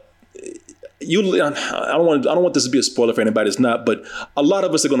 I don't want this to be a spoiler for anybody that's not, but a lot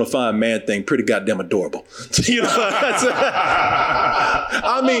of us are going to find Man-Thing pretty goddamn adorable.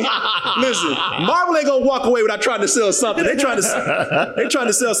 I mean, listen, Marvel ain't gonna walk away without trying to sell something. They trying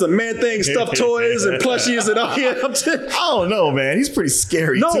to sell some Man-Thing stuffed toys and plushies and all. Yeah, I don't know, man. He's pretty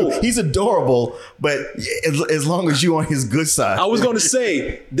scary too. He's adorable, but as long as you on his good side. I was going to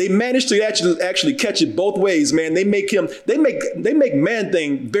say they managed to actually catch it both ways, man. They make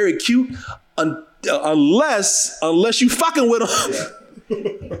Man-Thing very cute. Unless you fucking with him,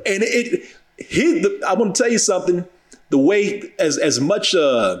 and I want to tell you something. The way as much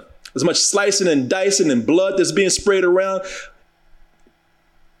slicing and dicing and blood that's being sprayed around,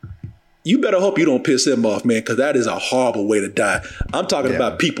 you better hope you don't piss him off, man, because that is a horrible way to die. I'm talking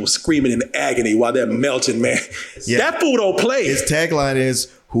about people screaming in agony while they're melting, man. Yeah. That fool don't play. His tagline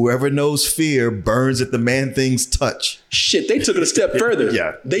is, whoever knows fear burns at the man thing's touch. Shit, they took it a step further.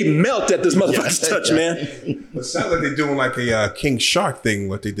 Yeah. They melt at this motherfucker's touch, man. It sounds like they're doing like a King Shark thing,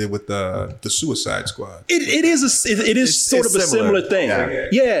 what they did with the Suicide Squad. It is sort of a similar thing.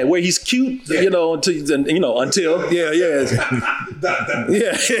 Yeah, where he's cute, until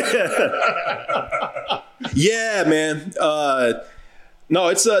yeah, man. No,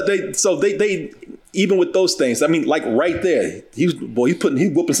 it's they even with those things. I mean, like right there, he's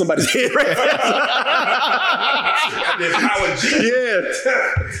whooping somebody's head right there. Yeah.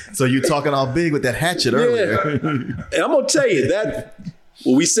 So you talking all big with that hatchet earlier. And I'm gonna tell you that.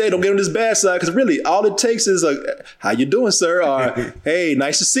 Well, we say don't get on this bad side because really all it takes is "How you doing, sir?" or "Hey,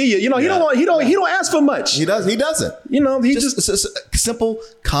 nice to see you." You know, he don't ask for much. He doesn't. You know, he just simple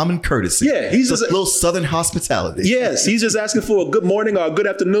common courtesy. Yeah, he's just a little Southern hospitality. Yes, he's just asking for a good morning or a good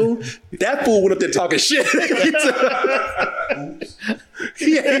afternoon. That fool went up there talking shit. He looked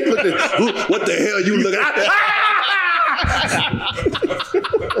at, what the hell you looking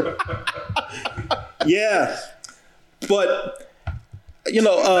at? Yeah, but. You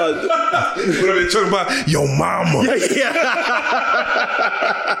know, what are they talking about? Your mama.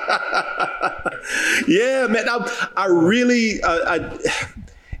 Yeah, man. I really,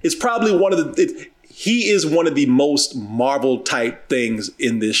 it's probably one of he is one of the most Marvel type things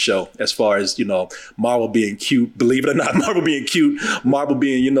in this show, as far as, Marvel being cute, believe it or not, Marvel being cute, Marvel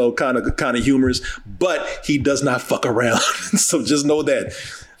being, kind of humorous, but he does not fuck around. So just know that.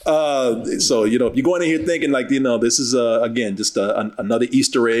 So, if you're going in here thinking like, this is, again, just another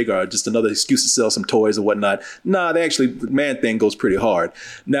Easter egg or just another excuse to sell some toys or whatnot. Nah, the man thing goes pretty hard.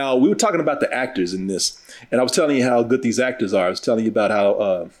 Now, we were talking about the actors in this, and I was telling you how good these actors are. I was telling you about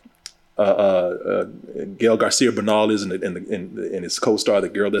how Gael Garcia Bernal is and his co-star, the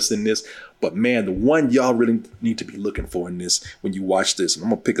girl that's in this. But man, the one y'all really need to be looking for in this when you watch this, and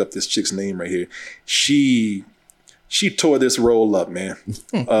I'm going to pick up this chick's name right here. She tore this role up, man.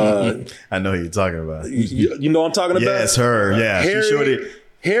 I know who you're talking about. You know what I'm talking about? Yes, her. Yeah, she sure did.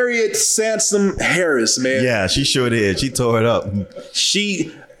 Harriet Sansom Harris, man. Yeah, she sure did. She tore it up.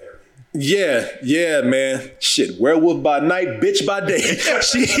 Yeah, man. Shit, werewolf by night, bitch by day.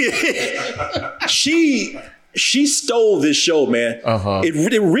 She stole this show, man.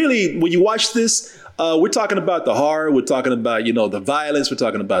 It really, when you watch this. We're talking about the horror. We're talking about, the violence. We're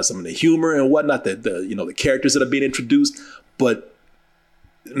talking about some of the humor and whatnot, the characters that are being introduced. But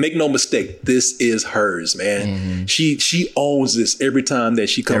make no mistake, this is hers, man. Mm-hmm. She owns this every time that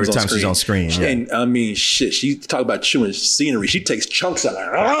she comes on screen. She's on screen. Yeah. And I mean, shit, she talk about chewing scenery. She takes chunks out of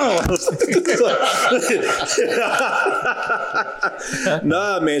it.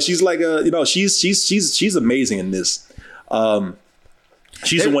 Nah, man, she's like, she's amazing in this.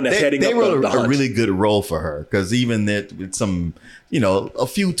 She's the one that's heading up the hunt. They wrote a really good role for her because even that with some, a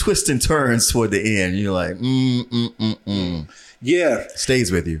few twists and turns toward the end, you're like, Yeah,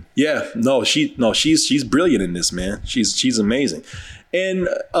 stays with you. Yeah, she's brilliant in this, man. She's amazing, and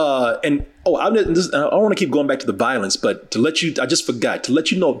I don't want to keep going back to the violence, but I just forgot to let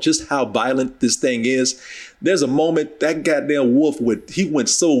you know just how violent this thing is. There's a moment that goddamn wolf he went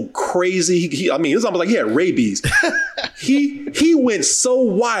so crazy. It's almost like he had rabies. he went so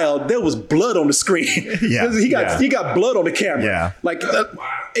wild. There was blood on the screen. Yeah, he got blood on the camera.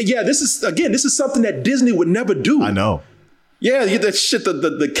 Yeah, this is something that Disney would never do. I know. Yeah, that shit.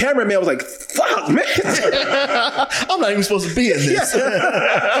 The cameraman was like, "Fuck, man, I'm not even supposed to be in this."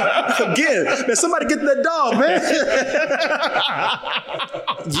 Again, man, somebody get that dog, man.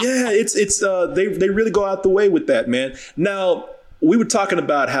 Yeah, it's they really go out the way with that, man. Now we were talking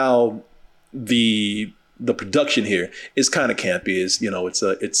about how the production here is kind of campy. It's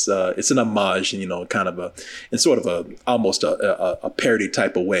an homage, and kind of almost a parody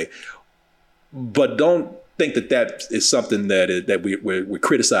type of way. But don't think that is something that we're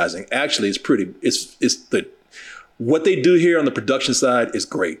criticizing. Actually, what they do here on the production side is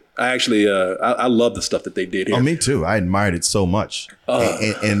great. I actually I love the stuff that they did here. Oh, me too. I admired it so much.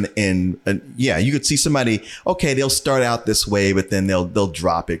 And yeah, you could see somebody, okay, they'll start out this way, but then they'll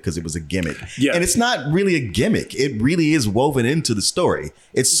drop it because it was a gimmick. Yeah. And it's not really a gimmick. It really is woven into the story.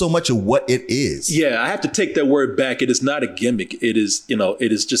 It's so much of what it is. Yeah, I have to take that word back. It is not a gimmick. It is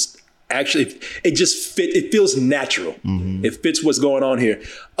just actually, it just it feels natural. Mm-hmm. It fits what's going on here.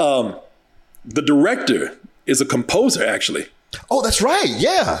 The director is a composer, actually. Oh, that's right.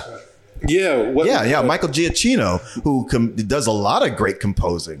 Yeah. Yeah. Michael Giacchino, who does a lot of great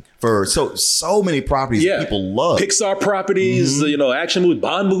composing for so many properties that people love. Pixar properties, action movies,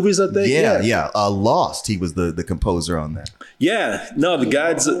 Bond movies, I think. Lost. He was the composer on that. Yeah. No, the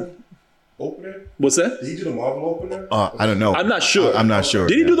guy's... Opener? What's that? Did he do the Marvel opener? I don't know. I'm not sure. I'm not sure.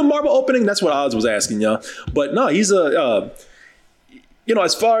 Did he do the Marvel opening? That's what Oz was asking, y'all. But no, he's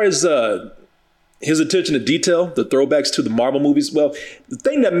as far as his attention to detail, the throwbacks to the Marvel movies, well, the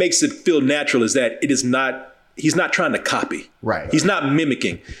thing that makes it feel natural is that he's not trying to copy. Right. He's not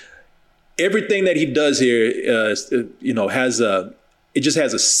mimicking. Everything that he does here, it just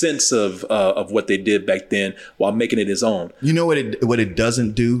has a sense of what they did back then while making it his own. You know what it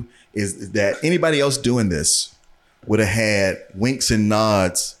doesn't do is that anybody else doing this would have had winks and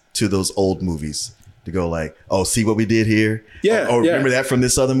nods to those old movies to go like, oh, see what we did here? Yeah. Remember that from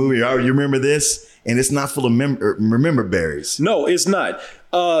this other movie? Oh, you remember this? And it's not full of remember berries. No, it's not.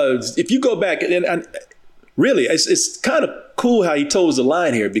 If you go back, and really, it's kind of cool how he toes the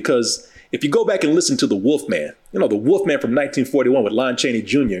line here, because if you go back and listen to The Wolfman, the Wolfman from 1941 with Lon Chaney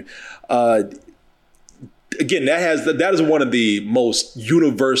Jr., again, that is one of the most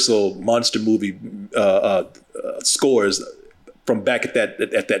universal monster movie scores from back at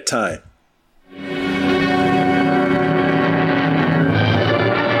that time.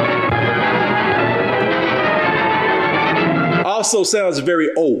 Also sounds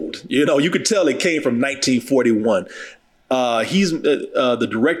very old. You could tell it came from 1941. The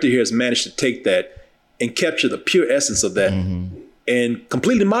director here has managed to take that and capture the pure essence of that. Mm-hmm. And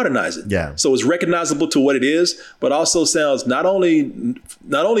completely modernize it. Yeah. So it's recognizable to what it is, but also sounds not only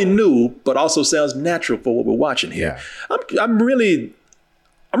new, but also sounds natural for what we're watching here. Yeah. I'm really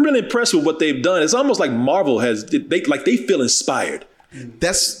impressed with what they've done. It's almost like Marvel they feel inspired.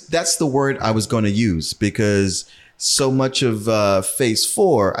 That's the word I was going to use, because so much of Phase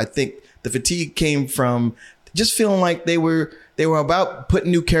 4, I think the fatigue came from just feeling like they were about putting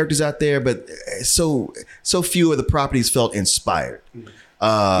new characters out there, but so few of the properties felt inspired.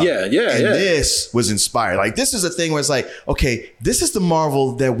 This was inspired. Like, this is a thing where it's like, okay, this is the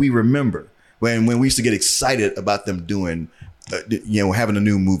Marvel that we remember when we used to get excited about them doing, having a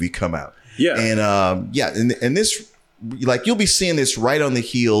new movie come out. Yeah. And this, like, you'll be seeing this right on the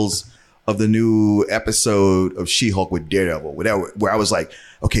heels of the new episode of She-Hulk with Daredevil, where I was like,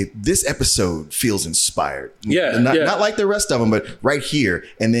 okay, this episode feels inspired. Not like the rest of them, but right here.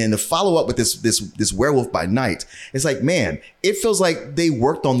 And then the follow up with this Werewolf by Night, it's like, man, it feels like they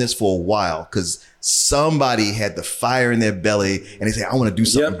worked on this for a while, because somebody had the fire in their belly and they say, I want to do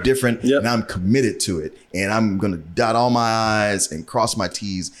something different, and I'm committed to it, and I'm going to dot all my I's and cross my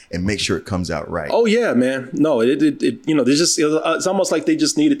T's and make sure it comes out right. Oh yeah, man. No, it's almost like they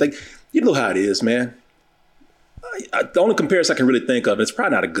just needed, like, you know how it is, man. The only comparison I can really think of, it's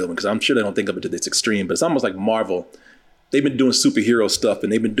probably not a good one, because I'm sure they don't think of it to this extreme, but it's almost like Marvel. They've been doing superhero stuff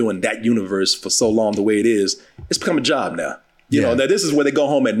and they've been doing that universe for so long the way it is. It's become a job now. That this is where they go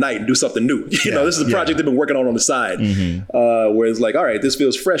home at night and do something new. This is a project they've been working on the side, where it's like, all right, this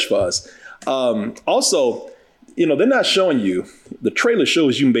feels fresh for us. Also, they're not showing you, the trailer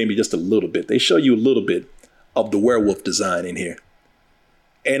shows you maybe just a little bit. They show you a little bit of the werewolf design in here.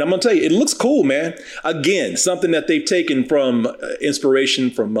 And I'm going to tell you, it looks cool, man. Again, something that they've taken from inspiration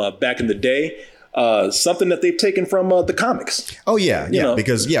from back in the day. Something that they've taken from the comics. Oh yeah,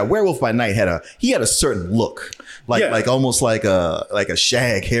 because Werewolf by Night had a certain look, like almost like a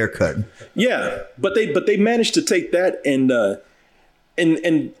shag haircut. Yeah, but they managed to take that and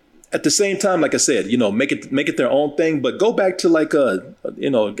at the same time, like I said, make it their own thing, but go back to like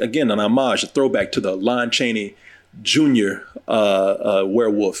again, an homage, a throwback to the Lon Chaney Jr.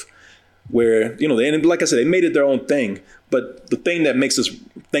 Werewolf, where and like I said, they made it their own thing. But the thing that makes us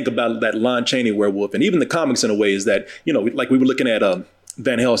think about that Lon Chaney werewolf, and even the comics in a way, is that, like we were looking at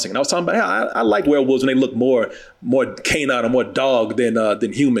Van Helsing, and I was talking about, I like werewolves when they look more canine or more dog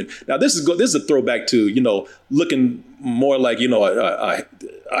than human. Now this is a throwback to, looking more like, a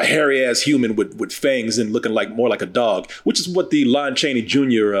hairy ass human with fangs and looking more like a dog, which is what the Lon Chaney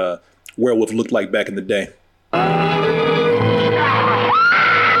Jr. Werewolf looked like back in the day. Where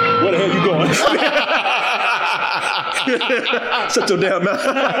the hell you going? Shut your damn mouth.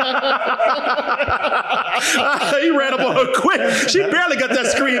 He ran up on her quick. She barely got that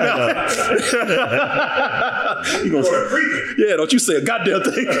scream out. Don't you say a goddamn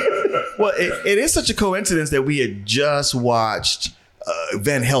thing. Well, it is such a coincidence that we had just watched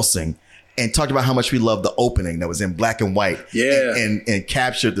Van Helsing and talked about how much we loved the opening that was in black and white. Yeah. And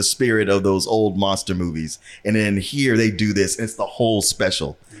captured the spirit of those old monster movies. And then here they do this, and it's the whole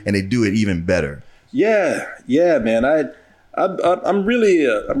special, and they do it even better. Yeah, man. I'm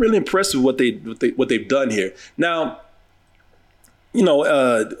really impressed with what they've done here. Now, do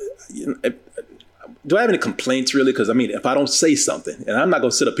I have any complaints really? Because I mean, if I don't say something, and I'm not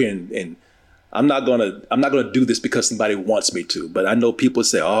going to sit up here and I'm not gonna do this because somebody wants me to. But I know people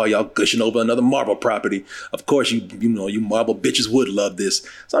say, "Oh, y'all gushing over another Marvel property." Of course, you Marvel bitches would love this.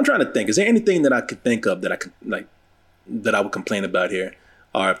 So I'm trying to think: is there anything that I could think of that I could that I would complain about here,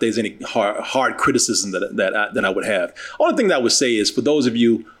 or if there's any hard criticism that I would have? Only thing that I would say is for those of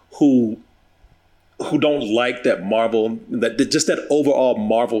you who don't like that Marvel, that overall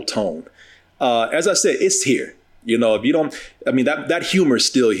Marvel tone. As I said, it's here. If you don't, I mean that humor is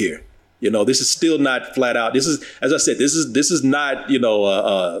still here. This is still not flat out. This is, as I said, this is not,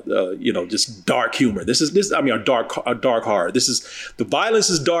 just dark humor. This is a dark horror. The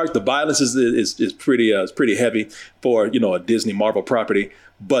violence is dark. The violence is pretty heavy for, a Disney Marvel property,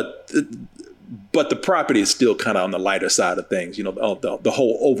 but the property is still kind of on the lighter side of things, the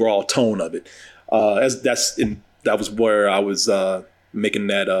whole overall tone of it. That was where I was making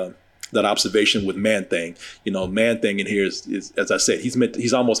that observation with Man-Thing. Man-Thing in here is, as I said,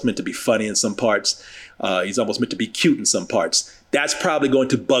 he's almost meant to be funny in some parts. He's almost meant to be cute in some parts. That's probably going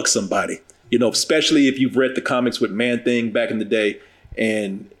to bug somebody, especially if you've read the comics with Man-Thing back in the day,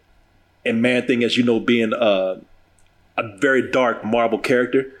 and Man-Thing, as being a very dark Marvel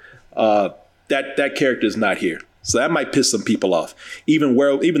character. That character is not here. So that might piss some people off. Even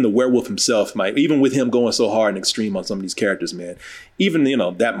the werewolf himself might, even with him going so hard and extreme on some of these characters, man, even,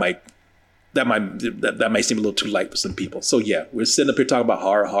 that might seem a little too light for some people. So yeah, we're sitting up here talking about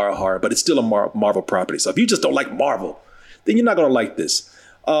horror, but it's still a Marvel property. So if you just don't like Marvel, then you're not going to like this.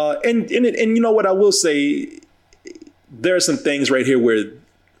 And you know what I will say, there are some things right here where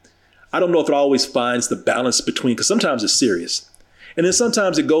I don't know if it always finds the balance between, because sometimes it's serious. And then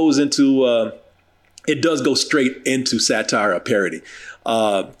sometimes it goes into, it does go straight into satire or parody.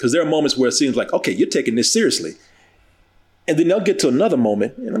 Because there are moments where it seems like, okay, you're taking this seriously. And then they'll get to another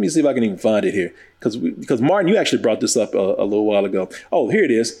moment. And let me see if I can even find it here. Because Martin, you actually brought this up a little while ago. Oh, here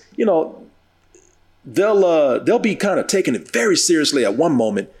it is. They'll be kind of taking it very seriously at one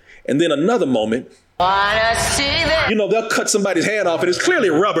moment. And then another moment, they'll cut somebody's hand off and it's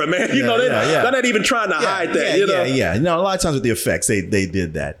clearly rubber, man. They're not even trying to hide that. Yeah. No, a lot of times with the effects, they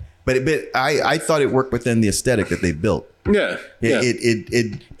did that. But I thought it worked within the aesthetic that they built. Yeah.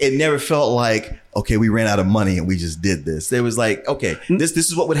 It never felt like, okay, we ran out of money and we just did this. It was like, okay, this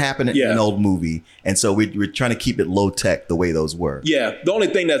is what would happen in an old movie. And so we're trying to keep it low tech the way those were. Yeah. The only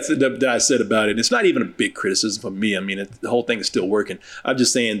thing that I said about it, it's not even a big criticism for me. I mean, the whole thing is still working. I'm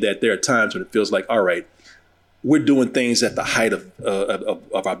just saying that there are times when it feels like, all right, we're doing things at the height of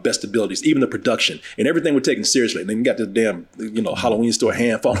our best abilities, even the production and everything we're taking seriously. And then you got the damn, Halloween store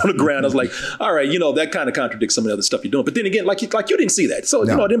hand fall on the ground. I was like, all right, that kind of contradicts some of the other stuff you're doing. But then again, like you didn't see that. So,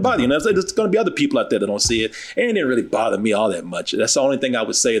 it didn't bother you. There's going to be other people out there that don't see it. And it didn't really bother me all that much. That's the only thing I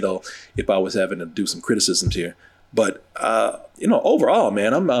would say, though, if I was having to do some criticisms here. But, overall,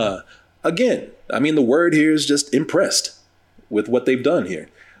 man, I'm, again, I mean, the word here is just impressed with what they've done here.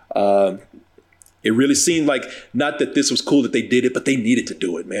 It really seemed like, not that this was cool that they did it, but they needed to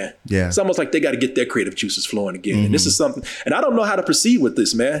do it, man. Yeah. It's almost like they got to get their creative juices flowing again. Mm-hmm. And this is something, and I don't know how to proceed with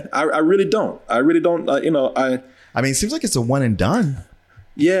this, man. I really don't. I really don't, I mean, it seems like it's a one and done.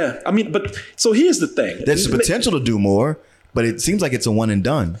 Yeah. I mean, but so here's the thing. There's the potential to do more, but it seems like it's a one and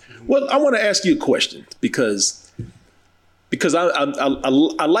done. Well, I want to ask you a question because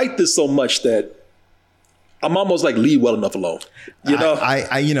I like this so much that I'm almost like, leave well enough alone.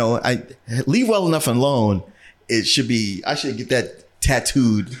 I leave well enough alone. I should get that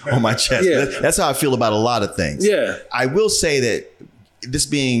tattooed on my chest. Yeah. That's how I feel about a lot of things. Yeah. I will say that this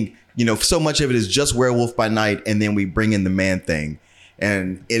being, so much of it is just Werewolf by Night, and then we bring in the Man-Thing,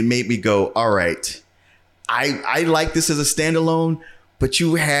 and it made me go, all right, I like this as a standalone, but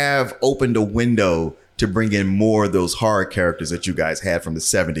you have opened a window to bring in more of those horror characters that you guys had from the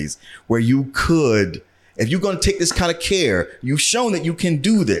 70s, where you could. If you're going to take this kind of care, you've shown that you can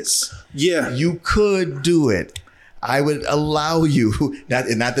do this. Yeah. You could do it. I would allow you, not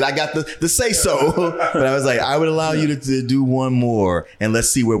that I got the say so, but I was like, I would allow you to do one more and let's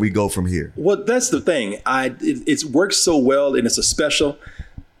see where we go from here. Well, that's the thing. It works so well and it's a special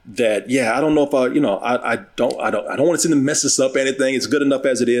that, I don't know if I don't want to see them mess this up or anything. It's good enough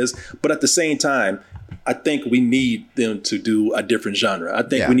as it is. But at the same time, I think we need them to do a different genre. I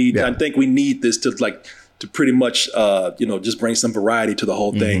think we need this to pretty much, just bring some variety to the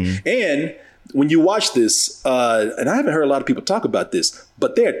whole thing. Mm-hmm. And when you watch this, and I haven't heard a lot of people talk about this,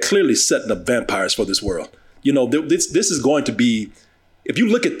 but they're clearly setting up vampires for this world. This is going to be if you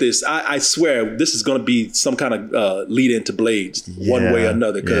look at this, I swear this is going to be some kind of lead into Blades one way or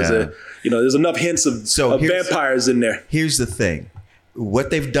another, because there's enough hints of vampires in there. Here's the thing. What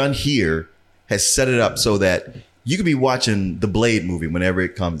they've done here has set it up so that you could be watching the Blade movie whenever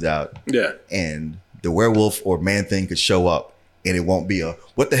it comes out. Yeah. And the werewolf or Man-Thing could show up and it won't be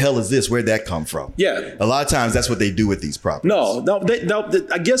what the hell is this? Where'd that come from? Yeah. A lot of times that's what they do with these properties. No,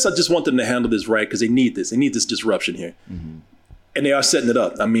 I guess I just want them to handle this right, because they need this. They need this disruption here. Mm-hmm. And they are setting it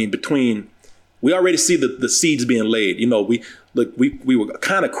up. I mean, we already see the seeds being laid. We were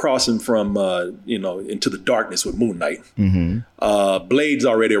kind of crossing from into the darkness with Moon Knight. Mm-hmm. Blade's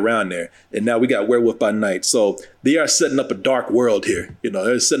already around there, and now we got Werewolf by Night. So they are setting up a dark world here.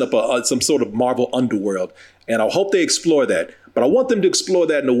 They're setting up some sort of Marvel underworld, and I hope they explore that. But I want them to explore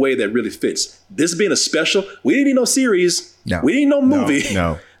that in a way that really fits. This being a special, we didn't need no series. No. We didn't need no movie.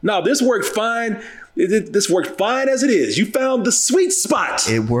 No, this worked fine. This worked fine as it is. You found the sweet spot.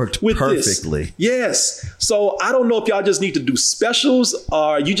 It worked perfectly. This. Yes. So I don't know if y'all just need to do specials,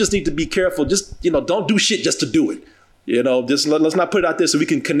 or you just need to be careful. Just, don't do shit just to do it. Just let's not put it out there so we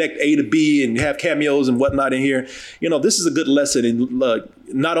can connect A to B and have cameos and whatnot in here. This is a good lesson in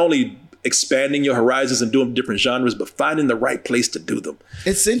not only expanding your horizons and doing different genres, but finding the right place to do them.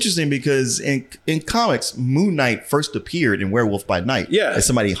 It's interesting because in comics, Moon Knight first appeared in Werewolf by Night as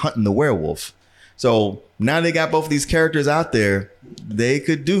somebody hunting the werewolf. So now they got both of these characters out there. They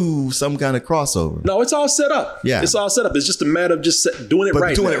could do some kind of crossover. No, it's all set up. Yeah, it's all set up. It's just a matter of just doing it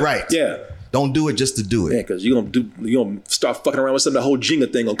right. Doing it right. Yeah. Don't do it just to do it. Yeah, because you're gonna start fucking around with something. The whole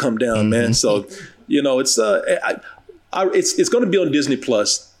Jenga thing gonna come down, man. So, it's gonna be on Disney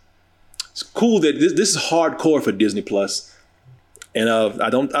Plus. It's cool that this is hardcore for Disney Plus, and I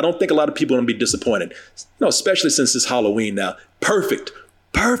don't think a lot of people are gonna be disappointed. Especially since it's Halloween now.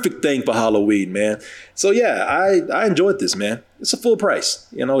 Perfect thing for Halloween, man. So yeah, I enjoyed this, man. It's a full price.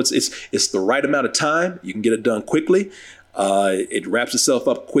 It's the right amount of time. You can get it done quickly. It wraps itself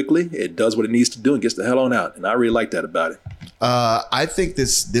up quickly. It does what it needs to do and gets the hell on out. And I really like that about it. I think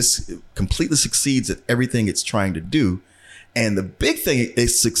this completely succeeds at everything it's trying to do. And the big thing it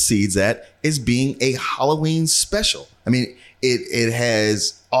succeeds at is being a Halloween special. I mean, it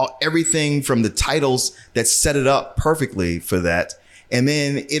has everything from the titles that set it up perfectly for that. And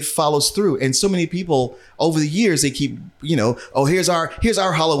then it follows through. And so many people over the years, they keep, here's our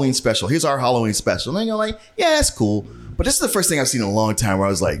Halloween special. Here's our Halloween special. And you're like, yeah, that's cool. But this is the first thing I've seen in a long time where I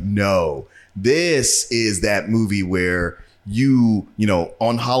was like, no, this is that movie where you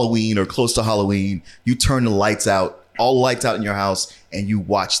on Halloween or close to Halloween, you turn the lights out, all the lights out in your house, and you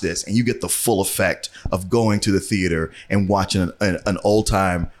watch this and you get the full effect of going to the theater and watching an old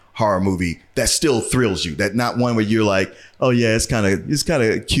time horror movie that still thrills you. That not one where you're like, oh yeah, it's kind of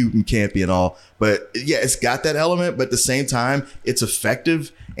cute and campy and all, but yeah, it's got that element, but at the same time, it's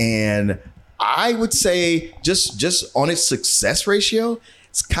effective. And I would say just on its success ratio,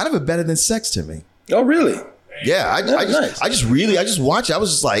 it's kind of a better than Sex to me. Oh really? Yeah, I just watched it. I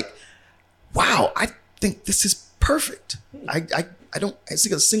was just like, wow, I think this is perfect. I don't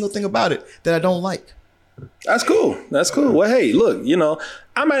see a single thing about it that I don't like. That's cool. Well, hey, look,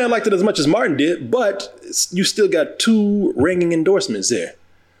 I might not like it as much as Martin did, but you still got 2 ringing endorsements there.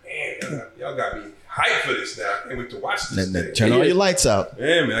 Man, y'all got me hyped for this now. I can't wait to watch this. Turn all your lights out.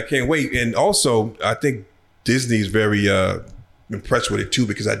 Yeah, man, I can't wait. And also, I think Disney's very impressed with it too,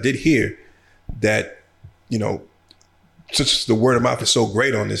 because I did hear that, since the word of mouth is so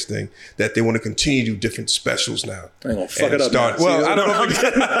great on this thing, that they want to continue to do different specials now. They're gonna fuck it up. Well, I don't know.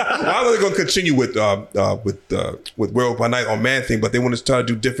 I know they're gonna continue with Werewolf by Night on Man-Thing, but they want to start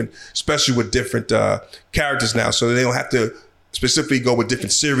to do different, especially with different characters now, so they don't have to specifically go with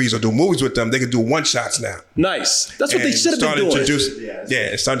different series or do movies with them. They can do one-shots now. Nice. That's what they should have been doing.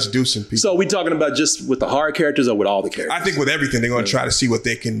 It's starting introducing people. So are we talking about just with the horror characters or with all the characters? I think with everything, they're going to try to see what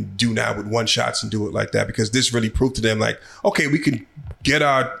they can do now with one-shots and do it like that, because this really proved to them like, okay, we can get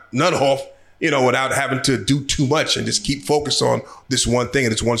our nut off, without having to do too much and just keep focused on this one thing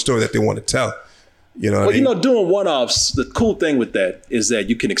and this one story that they want to tell. Doing one-offs, the cool thing with that is that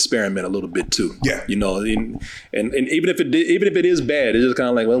you can experiment a little bit too. Yeah. And even if it is bad, it's just kind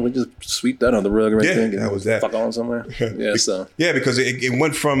of like, well, we just sweep that on the rug or anything. That was that. Fuck on somewhere. Yeah. So. Yeah, because it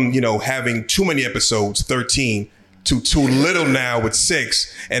went from having too many episodes, 13, to too little now with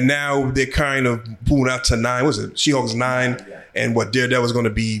 6, and now they're kind of pulling out to 9. What was it? She-Hulk's 9. And what Daredevil's going to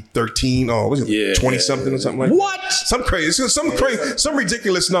be 13? Oh, was it 20 something or something like that? What? Some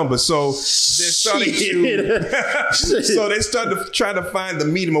ridiculous number. So they're starting to try to find the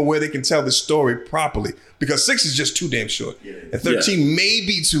medium of where they can tell the story properly, because 6 is just too damn short, and 13 may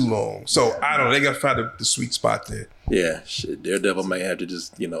be too long. So I don't know. They got to find the sweet spot there. Yeah, shit. Daredevil may have to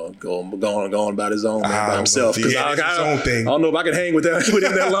just, go on about his own, man, by himself. It's his own thing. I don't know if I can hang with him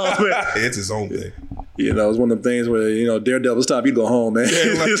that long, man. It's his own thing. It's one of the things where, Daredevil's time, you go home, man.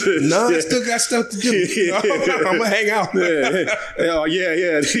 Yeah, no, I still got stuff to do. I'm going to hang out.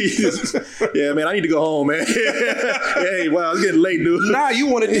 Yeah, man, I need to go home, man. Hey, wow, it's getting late, dude. Nah, you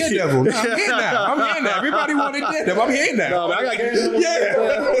want a Daredevil. Nah, I'm here now. Everybody wanted Daredevil. I'm here now. No, man, I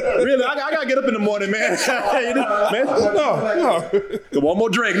got to get up in the morning, man. No. One more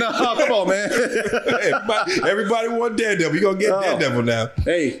drink. No, come on, man. Everybody want Daredevil. You going to get Daredevil now.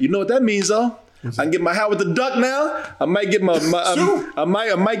 Hey, you know what that means, though? I can get my Howard the Duck now. I might get my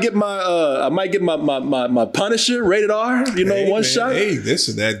Punisher rated R. One shot. Hey, this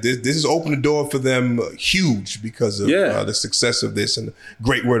is open the door for them huge because of the success of this and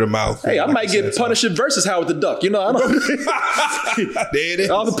great word of mouth. Hey, I might get Punisher versus Howard the Duck. I don't. There it is.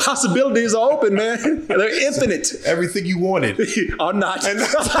 All the possibilities are open, man. They're infinite. Everything you wanted are not.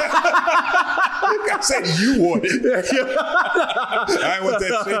 I said you wanted. I want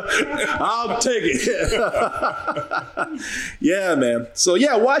that shit. I'll take it. Yeah, man. So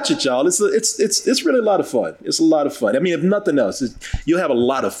yeah, watch it, y'all. It's really a lot of fun. It's a lot of fun. I mean, if nothing else, you'll have a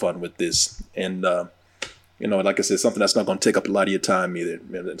lot of fun with this. And like I said, something that's not going to take up a lot of your time either.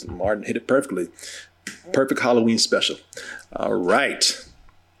 Martin hit it perfectly. Perfect Halloween special. All right.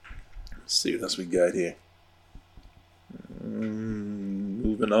 Let's see what else we got here.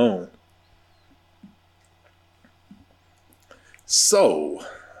 Moving on. So,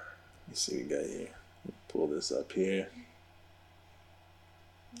 let's see what we got here. Pull this up here.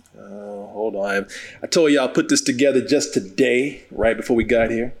 Hold on. I told you I'll put this together just today, right before we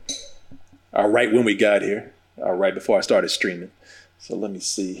got here. Or right when we got here. Or right before I started streaming. So let me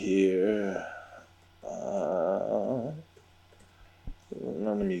see here.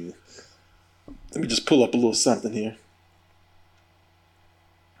 Let me just pull up a little something here.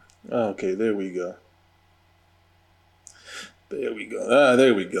 Okay, there we go. There we go.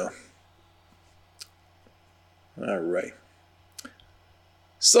 There we go. All right.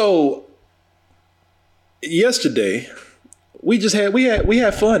 So yesterday we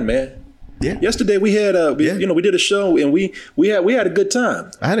had fun, man. Yeah. Yesterday we had we did a show and we had a good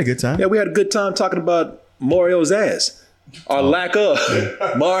time. I had a good time. Yeah, we had a good time talking about Mario's ass. Or lack of.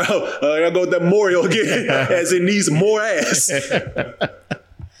 Mario, I'll go with that Mario again, as it needs more ass.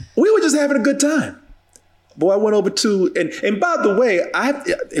 We were just having a good time. Boy, I went over to, and by the way,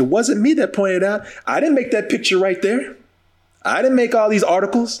 it wasn't me that pointed out. I didn't make that picture right there. I didn't make all these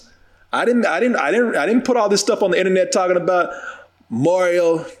articles. I didn't put all this stuff on the internet talking about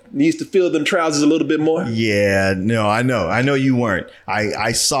Mario needs to fill them trousers a little bit more. Yeah, no, I know you weren't.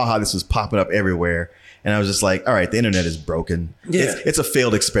 I saw how this was popping up everywhere. And I was just like, all right, the internet is broken. Yeah. It's a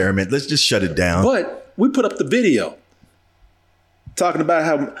failed experiment. Let's just shut it down. But we put up the video talking about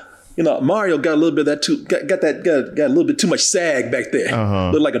how, Mario got a little bit of that got a little bit too much sag back there.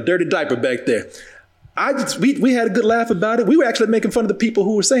 Looked like a dirty diaper back there. We had a good laugh about it. We were actually making fun of the people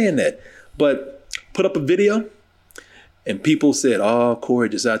who were saying that. But put up a video and people said, oh, Corey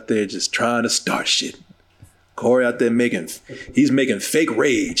just out there just trying to start shit. Corey out there he's making fake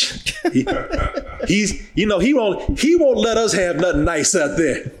rage. He won't let us have nothing nice out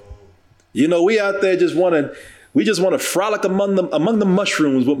there. We out there just want to frolic among the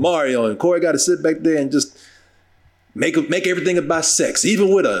mushrooms with Mario, and Corey got to sit back there and just make everything about sex,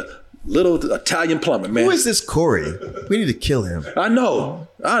 even with a little Italian plumber, man. Who is this Corey? We need to kill him. I know,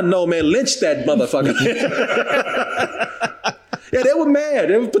 man. Lynch that motherfucker. Yeah, they were mad.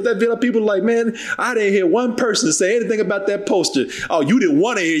 They would put that video up. People like, man, I didn't hear one person say anything about that poster. Oh, you didn't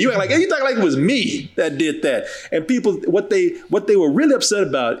want to hear. You talking like it was me that did that. And people, what they were really upset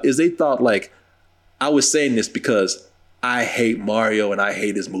about is they thought like I was saying this because I hate Mario and I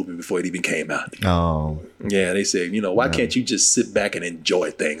hate his movie before it even came out. Oh. Yeah, they said, why can't you just sit back and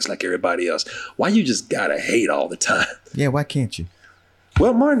enjoy things like everybody else? Why you just gotta hate all the time? Yeah, why can't you?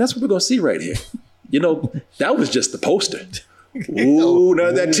 Well, Martin, that's what we're gonna see right here. That was just the poster. Ooh,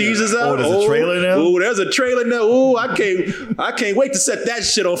 now that teaser's out. Oh, there's a trailer now? Ooh, there's a trailer now. Ooh, I can't wait to set that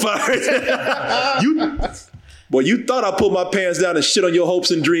shit on fire. You thought I put my pants down and shit on your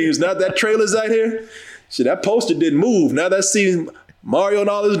hopes and dreams. Now that trailer's out here. Shit, that poster didn't move. Now that seeing Mario in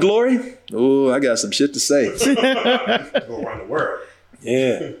all his glory. Ooh, I got some shit to say. Go around the world.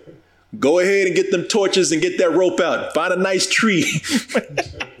 Yeah. Go ahead and get them torches and get that rope out. Find a nice tree.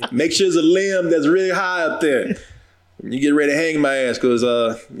 Make sure there's a limb that's really high up there. You get ready to hang my ass because,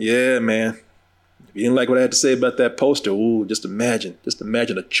 yeah, man. If you didn't like what I had to say about that poster, ooh, just imagine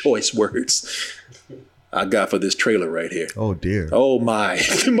the choice words. I got for this trailer right here. Oh dear. Oh my.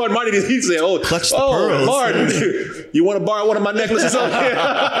 Martin, he said, clutch the pearls. Martin, you want to borrow one of my necklaces?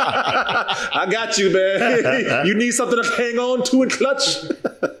 I got you, man. You need something to hang on to and clutch?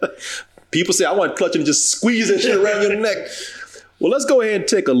 People say, I want clutch and just squeeze that shit around your neck. Well, let's go ahead and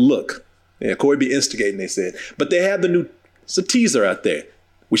take a look. Yeah, Corey be instigating, they said. But they have it's a teaser out there,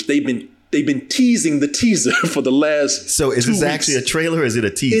 which they've been teasing the teaser for the last So is 2 this weeks. actually a trailer or is it a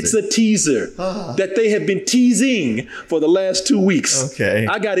teaser? It's a teaser that they have been teasing for the last 2 weeks. Okay.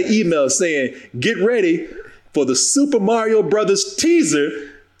 I got an email saying, get ready for the Super Mario Brothers teaser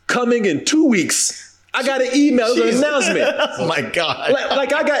coming in 2 weeks. I got an email, it was an announcement. Oh my God.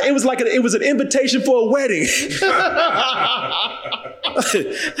 It was an invitation for a wedding.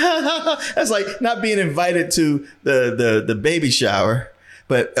 That's like not being invited to the baby shower,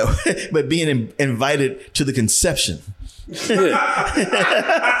 but being invited to the conception.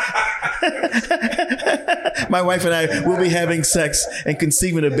 My wife and I will be having sex and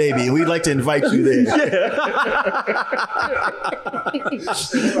conceiving a baby. We'd like to invite you there. What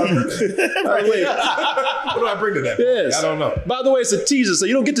do I bring to that? Yes. I don't know. By the way, it's a teaser, so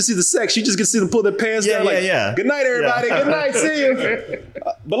you don't get to see the sex. You just get to see them pull their pants down. Yeah. Good night, everybody. Yeah. Good night. See you.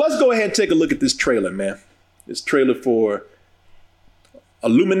 But let's go ahead and take a look at this trailer, man. This trailer for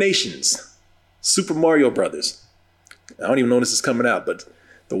Illuminations, Super Mario Brothers. I don't even know when this is coming out, but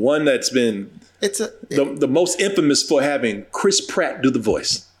the one that's been the most infamous for having Chris Pratt do the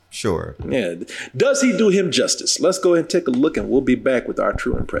voice. Sure. Yeah. Does he do him justice? Let's go ahead and take a look, and we'll be back with our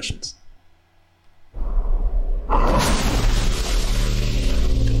true impressions.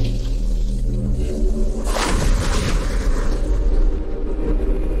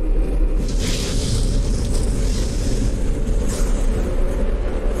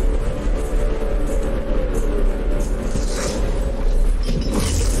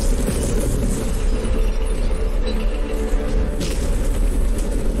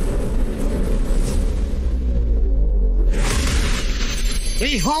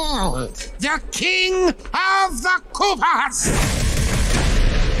 Behold, the King of the Koopas!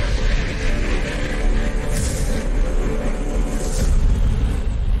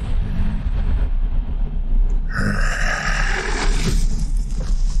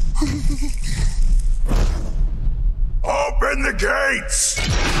 Open the gates!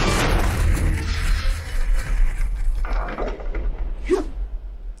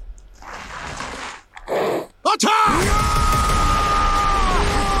 Attack!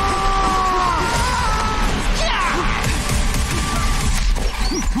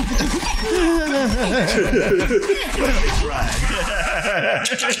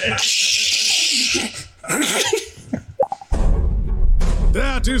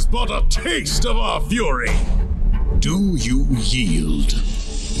 That is but a taste of our fury. Do you yield?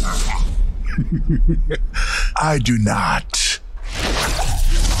 I do not.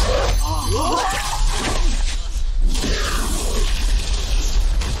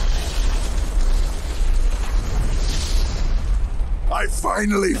 I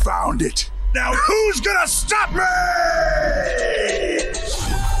finally found it. Now who's gonna stop me?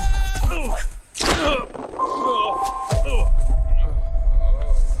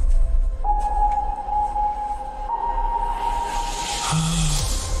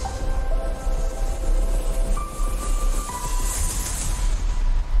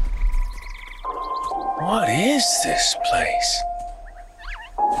 What is this place?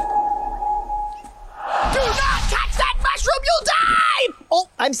 Do not touch that mushroom, you'll die! Oh,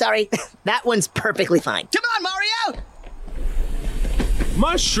 I'm sorry. That one's perfectly fine. Come on, Mario!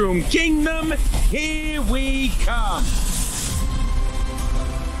 Mushroom Kingdom, here we come!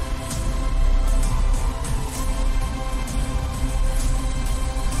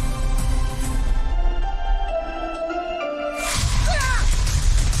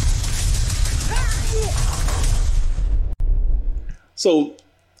 So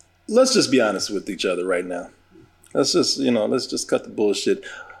let's just be honest with each other right now. Let's just cut the bullshit.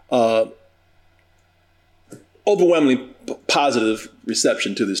 Overwhelmingly positive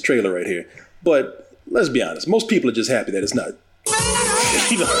reception to this trailer right here. But let's be honest, most people are just happy that it's not.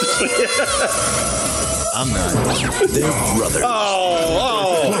 I'm not. They're brothers.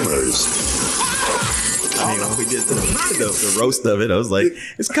 Plumbers. I mean, when we did the roast of it, I was like,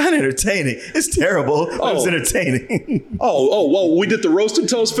 it's kind of entertaining. It's terrible, but it's entertaining. Whoa, we did the roasted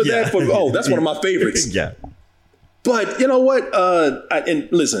toast for that? That's one of my favorites. Yeah. But you know what? And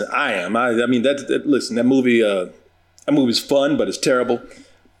listen, that movie's fun, but it's terrible.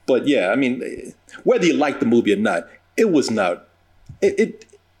 But yeah, I mean, whether you like the movie or not, it was not. It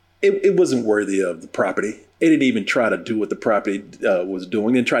wasn't worthy of the property. They didn't even try to do what the property was doing.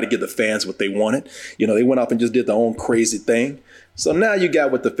 They didn't try to give the fans what they wanted. They went off and just did their own crazy thing. So now you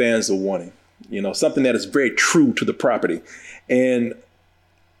got what the fans are wanting. Something that is very true to the property. And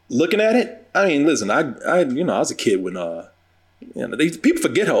looking at it, I mean, listen, I was a kid when people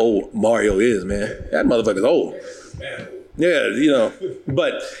forget how old Mario is, man. That motherfucker's old. Yeah,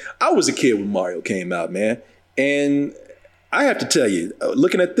 but I was a kid when Mario came out, man. And I have to tell you,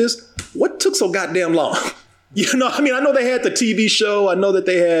 looking at this, what took so goddamn long? I mean, I know they had the TV show. I know that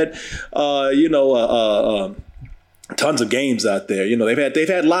they had, tons of games out there. They've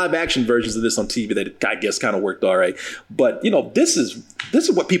had live action versions of this on TV that I guess kind of worked all right. But this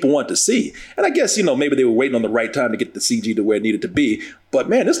is what people want to see. And I guess maybe they were waiting on the right time to get the CG to where it needed to be. But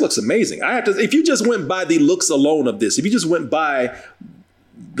man, this looks amazing. If you just went by the looks alone of this, if you just went by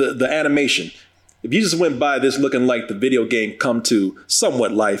the animation, if you just went by this looking like the video game come to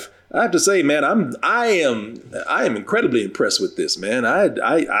somewhat life, I have to say, man, I am incredibly impressed with this, man.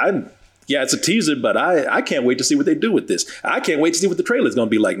 Yeah, it's a teaser, but I can't wait to see what they do with this. I can't wait to see what the trailer is going to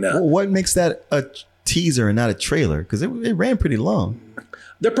be like now. Well, what makes that a teaser and not a trailer? Because it ran pretty long.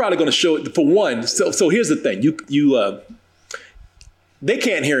 They're probably going to show it for one. So here's the thing: they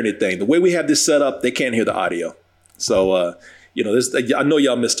can't hear anything. The way we have this set up, they can't hear the audio. So I know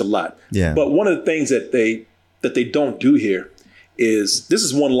y'all missed a lot. Yeah. But one of the things that they don't do here is this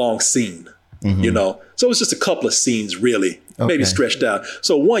is one long scene. Mm-hmm. So it's just a couple of scenes really, maybe stretched out.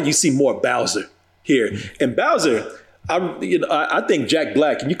 So one, you see more Bowser here, and Bowser, I think Jack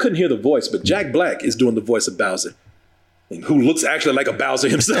Black, and you couldn't hear the voice, but Jack Black is doing the voice of Bowser, who looks actually like a Bowser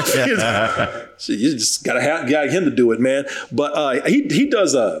himself. So you just got him to do it, man. But he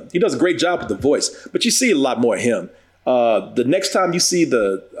does a great job with the voice. But you see a lot more of him. The next time you see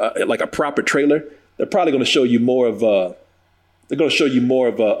like a proper trailer, they're probably going to show you more of. They're going to show you more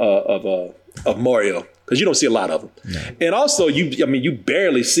of Mario, because you don't see a lot of them. No. And also, you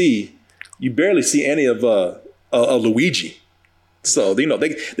barely see any of Luigi. So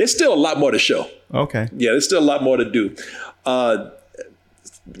there's still a lot more to show. Okay. Yeah, there's still a lot more to do. But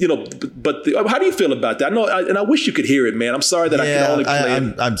how do you feel about that? I know, and I wish you could hear it, man. I'm sorry that I can only play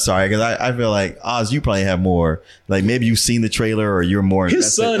it. I'm sorry, because I feel like Oz, you probably have more. Like maybe you've seen the trailer, or you're more.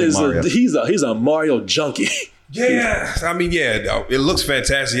 His son is he's a Mario junkie. Yeah, I mean, it looks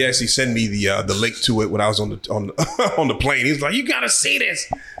fantastic. He actually sent me the link to it when I was on the plane. He was like, "You gotta see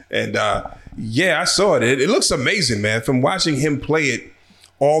this," and I saw it. It looks amazing, man. From watching him play it,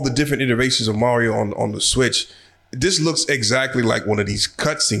 all the different iterations of Mario on the Switch, this looks exactly like one of these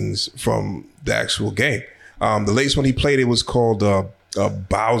cutscenes from the actual game. The latest one he played, it was called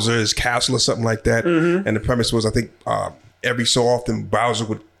Bowser's Castle or something like that, and the premise was, I think, every so often Bowser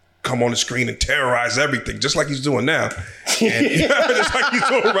would come on the screen and terrorize everything, just like he's doing now. And, just like he's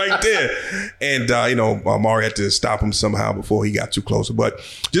doing right there. And, Mario had to stop him somehow before he got too close. But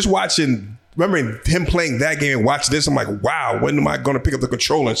just remembering him playing that game and watch this, I'm like, wow, when am I going to pick up the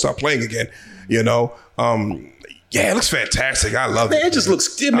controller and start playing again? It looks fantastic. I love it. It just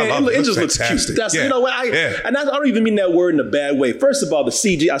looks, man, it just looks cute. That's, and I don't even mean that word in a bad way. First of all, the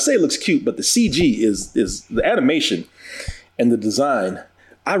CG, I say it looks cute, but the CG is the animation and the design.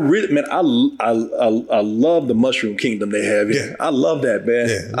 I really, man, I love the Mushroom Kingdom they have here. Yeah. I love that, man.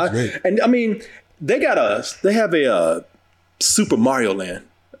 Yeah, great. And I mean, they have a Super Mario Land,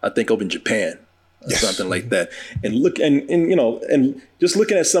 I think, over in Japan or something like that. And look, and just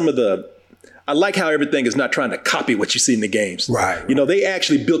looking at some of I like how everything is not trying to copy what you see in the games. Right. They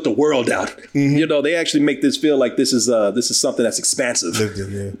actually built the world out. Mm-hmm. They actually make this feel like this is something that's expansive.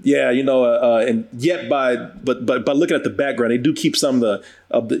 And yet by looking at the background, they do keep some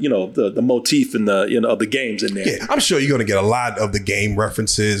of the motif and of the games in there. Yeah, I'm sure you're going to get a lot of the game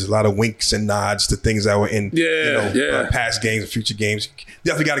references, a lot of winks and nods to things that were in past games and future games. You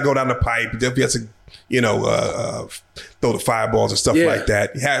definitely got to go down the pipe. You definitely have to throw the fireballs and stuff like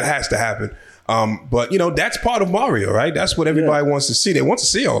that. It has to happen. But that's part of Mario, right? That's what everybody wants to see. They want to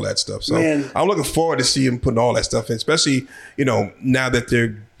see all that stuff. So I'm looking forward to see him putting all that stuff in, especially, now that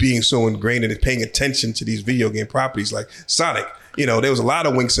they're being so ingrained and paying attention to these video game properties like Sonic. There was a lot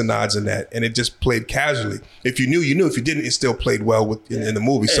of winks and nods in that, and it just played casually. If you knew, you knew. If you didn't, it still played well in the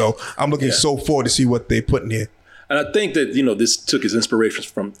movie. So I'm looking so forward to see what they put in here. And I think that, this took his inspiration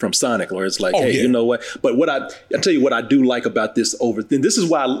from Sonic, where it's like, you know what? But I'll tell you what I do like about this and this is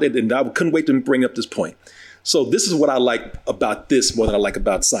why I couldn't wait to bring up this point. So this is what I like about this more than I like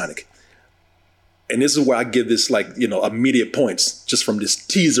about Sonic. And this is where I give this immediate points just from this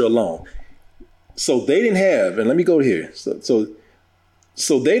teaser alone. So they didn't have, and let me go here.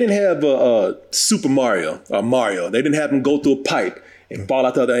 So they didn't have Super Mario or Mario. They didn't have him go through a pipe and fall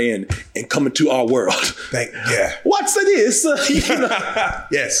out the other end and come into our world. What's this?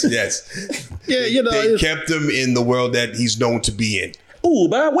 Yes. Yeah, you know. They kept him in the world that he's known to be in.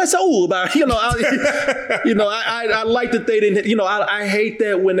 Uber, what's a Uber? You know, I like that they didn't. You know, I hate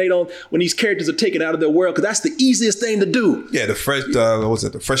that when these characters are taken out of their world, because that's the easiest thing to do. Yeah, the fresh, what was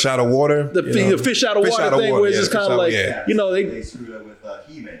it? The fresh out of water, the fish out of water thing, where it's just kind of like, you know, they screwed up with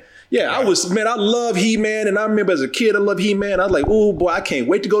He-Man. Yeah, I love He-Man, and I remember as a kid, I loved He-Man. I was like, oh boy, I can't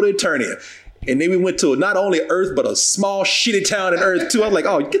wait to go to Eternia. And then we went to not only Earth, but a small shitty town in Earth too. I was like,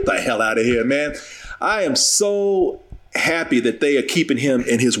 oh, get the hell out of here, man. I am so happy that they are keeping him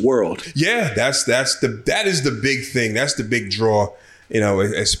in his world. Yeah, that is the big thing. That's the big draw, you know,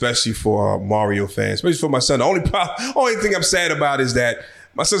 especially for Mario fans, especially for my son. The only thing I'm sad about is that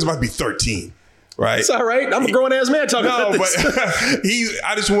my son's about to be 13. Right. It's all right. I'm a grown ass man talking about this. But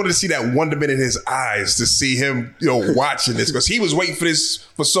I just wanted to see that wonderment in his eyes to see him, you know, watching this, because he was waiting for this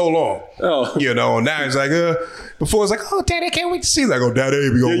for so long. Oh, you know, and now he's like, before it's like, oh, Daddy, I can't wait to see it. I go, Daddy,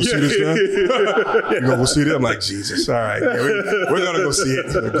 we gonna go see this now? You gonna go see this? I'm like, Jesus, all right, we're gonna go see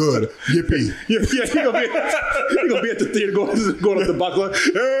it. Good, yippee. Yeah, he gonna be at the theater going up the box like,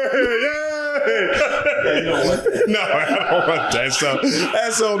 hey. You know what? No, I don't want that. So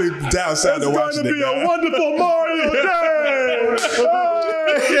that's the only downside to watching it. It's gonna be a wonderful Mario day.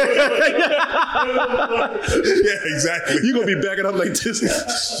 Yeah, exactly. You're gonna be backing up like this.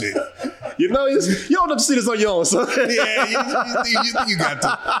 Shit. You know, you don't have to see this on your own, son. Yeah, you got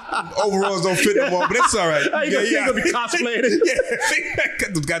to. Overalls don't fit no more, but it's all right. He's gonna be cosplaying it. Yeah,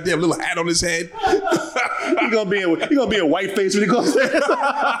 got the goddamn little hat on his head. He's gonna be in white face when he goes there.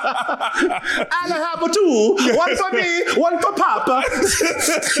 And I have a two. One for me, one for Papa.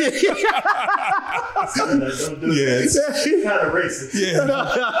 Yeah, it's kind of racist. Yeah.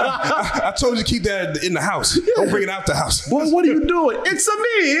 I told you to keep that in the house. Don't bring it out the house. Boy, what are you doing? It's a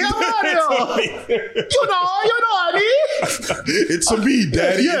me, Mario. You know me. It's a me,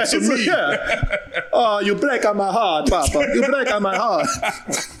 Daddy. Yeah, it's a me. Oh, you break on my heart, Papa. You break on my heart.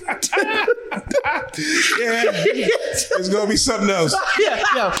 Yeah, it's gonna be something else.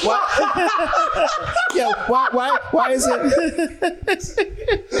 Why is it?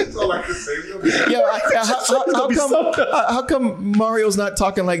 That's all I can say. How come Mario's not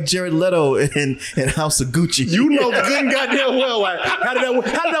talking like Jared Leto in House of Gucci? You know good and goddamn well why. How did that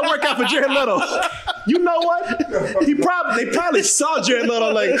work out for Jared Leto? You know what? They probably saw Jared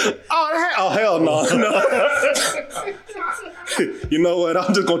Leto like, oh hell no. You know what?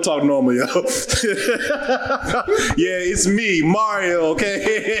 I'm just gonna talk normal, yo. Yeah, it's me, Mario.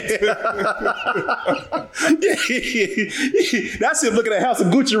 Okay. That's him looking at House of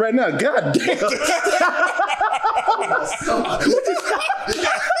Gucci right now. God damn.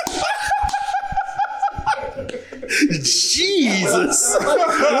 Jesus.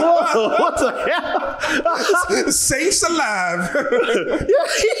 Whoa, what the hell? Saints alive.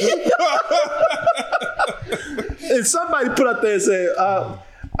 And somebody put up there and said,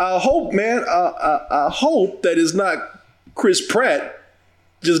 I hope, man, I hope that it's not Chris Pratt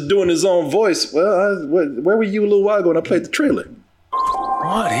just doing his own voice. Well, where were you a little while ago when I played the trailer?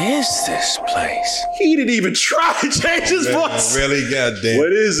 What is this place? He didn't even try to change his voice. Really? Goddamn.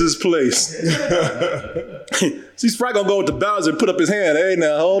 What is this place? He's probably going to go with the Bowser and put up his hand. Hey,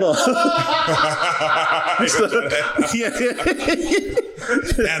 now, hold on.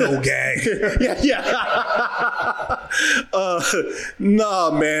 That old gang. Nah,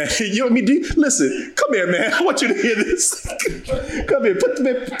 man. You and me, listen, come here, man. I want you to hear this. Come here. Put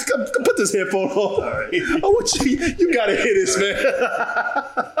this headphone on. Right. I want you got to hear this, man.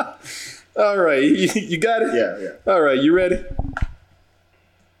 All right. You got it? Yeah. All right. You ready?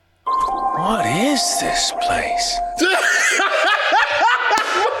 What is this place?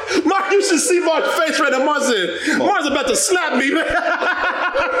 Mark, you should see Mark's face right now. Mark's about to slap me, man.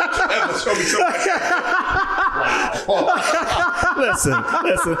 Listen.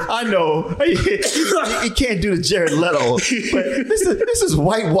 I know you can't do the Jared Leto, but this is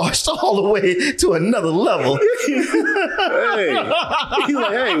whitewashed all the way to another level. Hey, he's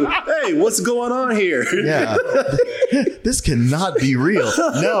like, hey, what's going on here? Yeah, this cannot be real.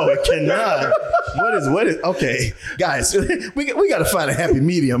 No, it cannot. What is? Okay, guys, we got to find a happy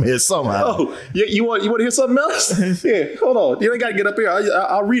medium here somehow. Oh, you want to hear something else? Yeah, hold on. You ain't got to get up here.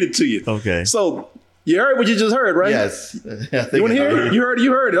 I'll read it to you. Okay. So you heard what you just heard, right? Yes. You want to hear it? You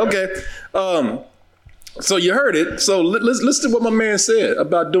heard it. Okay. So you heard it. So let's listen to what my man said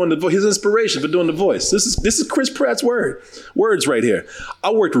about doing his inspiration for doing the voice. This is Chris Pratt's words right here.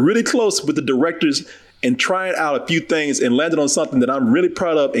 I worked really close with the directors and trying out a few things and landed on something that I'm really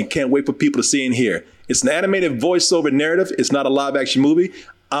proud of and can't wait for people to see and hear. It's an animated voiceover narrative. It's not a live action movie.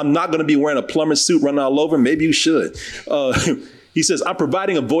 I'm not going to be wearing a plumber suit running all over. Maybe you should. He says, I'm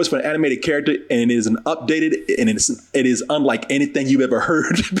providing a voice for an animated character, and it is an updated, and it is unlike anything you've ever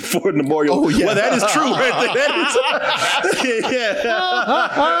heard before in the Mario. Oh, yeah. Well, that is true right there.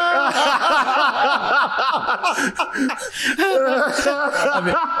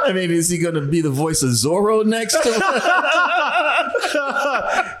 I mean, is he going to be the voice of Zorro next to him?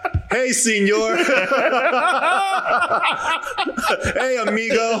 Hey, senor. Hey,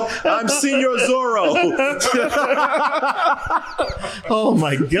 amigo. I'm Senor Zorro. Oh,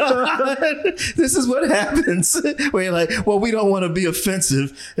 my God. This is what happens. Where you're like, well, we don't want to be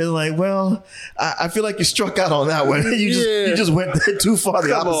offensive. And like, well, I feel like you struck out on that one. You just went too far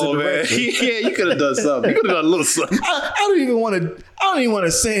the opposite direction. Yeah, you could have done something. You could have done a little something. I don't even want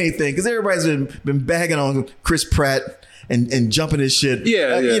to say anything because everybody's been bagging on Chris Pratt and jumping his shit.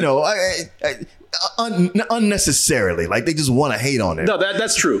 You know, unnecessarily. Like they just want to hate on him. No,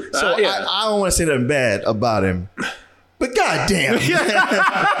 that's true. So I don't want to say nothing bad about him. But goddamn,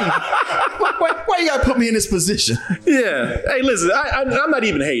 why you gotta put me in this position? Yeah. Hey, listen, I'm not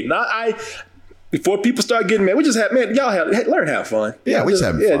even hating. Before people start getting mad, we just have, man, y'all learn to have fun. Yeah, we just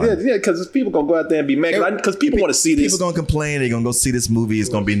having fun. Yeah, because people gonna go out there and be mad. Because people want to see this. People gonna complain. They're gonna go see this movie. It's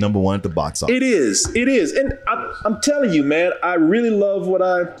gonna be number one at the box office. It is. And I'm telling you, man, I really love what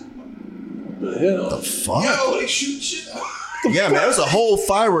the fuck? Yo, they shoot shit. Yeah, man, there's a whole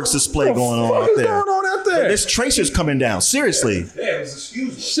fireworks display going on out there. What's going on out there? There's tracers coming down. Seriously. Yeah,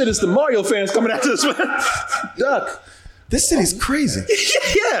 excuse me. Shit, it's the Mario fans coming out this way. Duck. This city's crazy.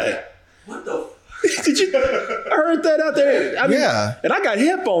 Yeah. What the? Did you? I heard that out there. I mean, yeah. And I got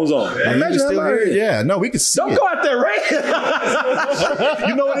headphones on. Yeah, imagine still hear it. Yeah, no, we can see. Don't go out there, Ray.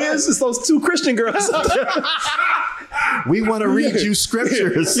 You know what it is? It's those two Christian girls out there. We want to read you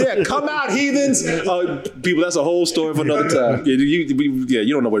scriptures. Yeah, come out, heathens. People, that's a whole story for another time. You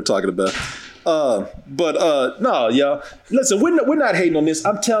don't know what we're talking about. No, y'all. Listen, we're not hating on this.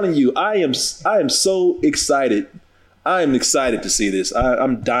 I'm telling you, I am so excited. I am excited to see this.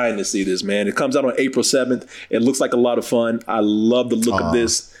 I'm dying to see this, man. It comes out on April 7th. It looks like a lot of fun. I love the look of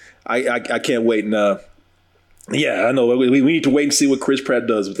this. I can't wait. Yeah, I know. We need to wait and see what Chris Pratt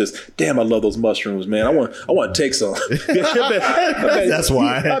does with this. Damn, I love those mushrooms, man. I want to take some. I bet, that's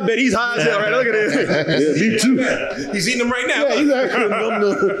why. I bet he's high as hell, right? Look at this. Yeah, me too. He's eating them right now.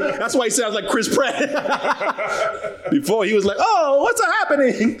 Yeah, that's why he sounds like Chris Pratt. Before he was like, "Oh, what's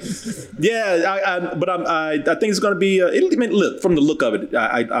happening?" Yeah, I think it's going to be. Look, from the look of it,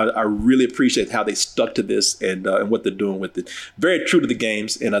 I really appreciate how they stuck to this and what they're doing with it. Very true to the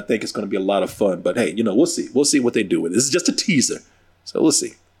games, and I think it's going to be a lot of fun. But hey, we'll see. We'll see what they do with it. This is just a teaser, so we'll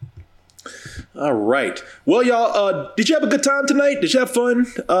see. All right. Well, y'all, did you have a good time tonight? Did you have fun?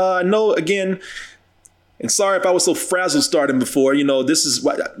 I know, again, and sorry if I was so frazzled starting before. This is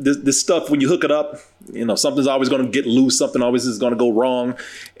what this stuff, when you hook it up, something's always going to get loose. Something always is going to go wrong.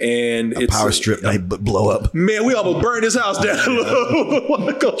 And it's power strip might blow up. Man, we almost burned this house down. Want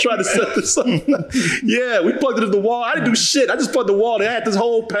to go try to set this up? Yeah, we plugged it in the wall. I didn't do shit. I just plugged the wall. I had this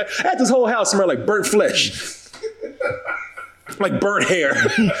whole house smell like burnt flesh. Like burnt hair.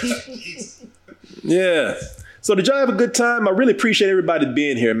 Yeah. So did y'all have a good time? I really appreciate everybody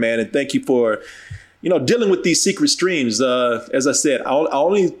being here, man. And thank you for, dealing with these secret streams. As I said, I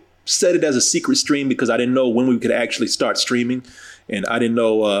only set it as a secret stream because I didn't know when we could actually start streaming. And I didn't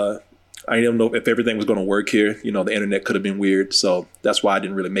know if everything was going to work here. The internet could have been weird. So that's why I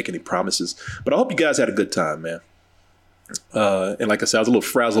didn't really make any promises. But I hope you guys had a good time, man. And like I said, I was a little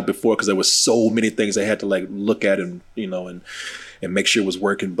frazzled before because there was so many things I had to look at and make sure it was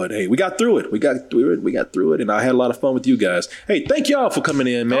working. But hey, we got through it. We got through it, and I had a lot of fun with you guys. Hey, thank y'all for coming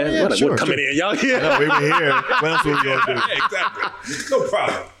in, man. Oh, yeah, sure. Coming in, y'all. Yeah, no, we were here. What else were we gonna do? Yeah, exactly. No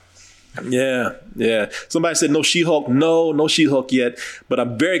problem. Yeah. Somebody said no She-Hulk. No She-Hulk yet, but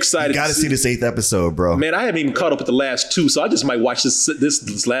I'm very excited. You got to see this 8th episode, bro. Man, I haven't even caught up with the last 2, so I just might watch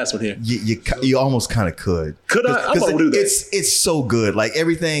this last one here. You almost kind of could. Could I? I'm gonna do that. It's so good. Like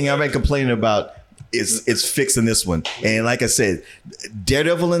everything I've been complaining about is fixed in this one. And like I said,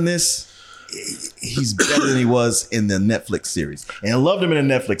 Daredevil in this, he's better than he was in the Netflix series. And I loved him in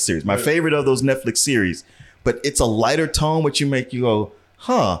the Netflix series. My favorite of those Netflix series. But it's a lighter tone, which make you go,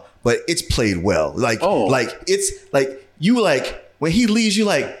 huh? But it's played well. It's like you when he leaves, you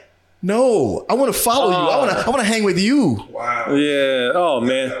like, no, I want to follow you. I want to hang with you. Wow. Yeah. Oh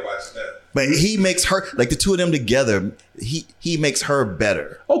man. But he makes her, the two of them together, he makes her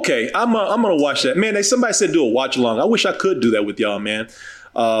better. Okay, I'm gonna watch that. Man, somebody said do a watch along. I wish I could do that with y'all, man.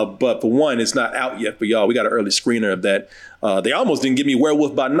 But for one, it's not out yet for y'all. We got an early screener of that. They almost didn't give me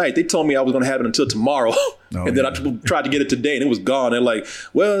Werewolf by Night. They told me I was going to have it until tomorrow. And then I tried to get it today and it was gone. They're like,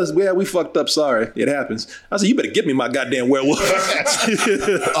 well, yeah, we fucked up. Sorry. It happens. I said, you better give me my goddamn Werewolf.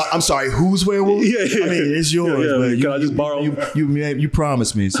 I'm sorry, whose Werewolf? Yeah. I mean, it's yours. Yeah, but can I just borrow? You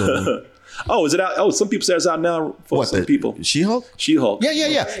promised me, so. Oh, is it out? Oh, some people say it's out now for some people. She-Hulk? She-Hulk.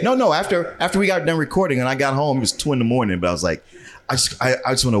 Yeah. No. After we got done recording and I got home, it was 2 a.m, but I was like, I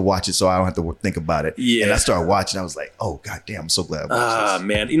just want to watch it so I don't have to think about it. Yeah. And I started watching. I was like, oh, goddamn, I'm so glad I watched this.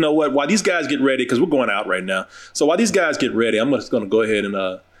 Man. You know what? While these guys get ready, because we're going out right now. So while these guys get ready, I'm just going to go ahead and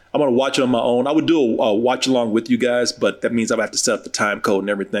I'm going to watch it on my own. I would do a watch along with you guys, but that means I have to set up the time code and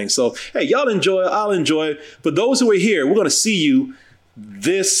everything. So, hey, y'all enjoy. I'll enjoy. For those who are here, we're going to see you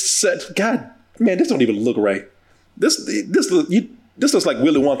this set. God, man, this don't even look right. This looks like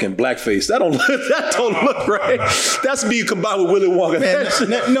Willy Wonka in blackface. That don't look right. That's me combined with Willy Wonka.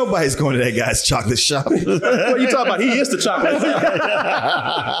 Man, nobody's going to that guy's chocolate shop. What are you talking about? He is the chocolate.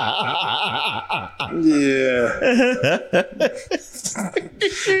 Yeah.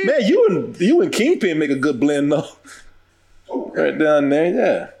 Man, you and Kingpin make a good blend though. Right down there,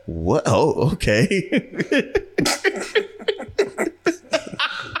 yeah. What? Oh, okay.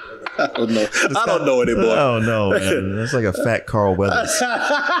 I don't know anymore. Oh no, man. That's like a fat Carl Weathers.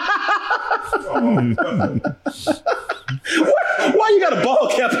 Why you got a ball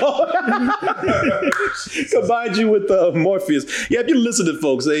cap on? Combined you with Morpheus. Yeah, if you listen to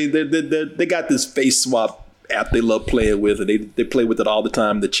folks, they got this face swap app they love playing with, and they play with it all the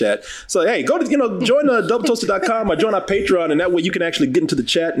time in the chat. So hey, go to join doubletoasted.com or join our Patreon, and that way you can actually get into the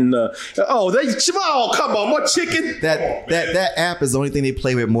chat and come on, more chicken. That app is the only thing they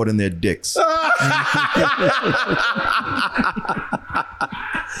play with more than their dicks.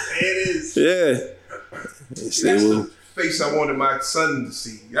 It is. Yeah. That's the face I wanted my son to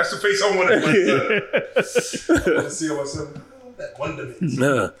see. That's the face I wanted my son. I want to see my son. Oh, that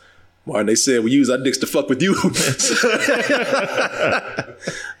wonderment. Martin, they said we use our dicks to fuck with you.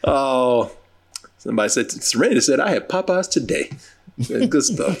 Oh, somebody said, Serenity said, I had Popeyes today. Good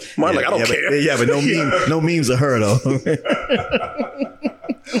stuff. Martin, I don't care. But no memes of her though.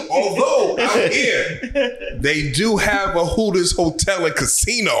 Although out here, they do have a Hooters hotel and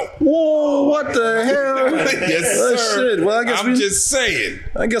casino. Whoa, what the hell? Yes, sir. Shit. Well, I guess I'm just saying.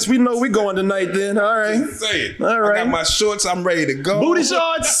 I guess we know we're going tonight then. All right. Just saying. All right. I got my shorts. I'm ready to go. Booty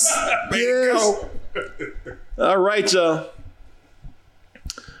shorts. Yes. All right, y'all.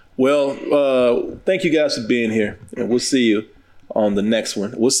 Well, thank you guys for being here. And we'll see you on the next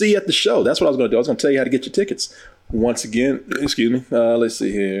one. We'll see you at the show. That's what I was going to do. I was going to tell you how to get your tickets. Once again, excuse me. Let's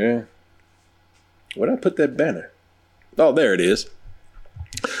see here. Where did I put that banner? Oh, there it is.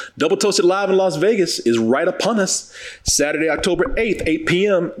 Double Toasted Live in Las Vegas is right upon us. Saturday, October 8th, 8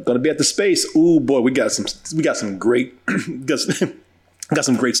 p.m. Going to be at the Space. Ooh, boy, we got some great got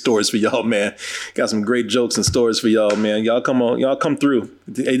some great stories for y'all, man. Got some great jokes and stories for y'all, man. Y'all come on, y'all come through.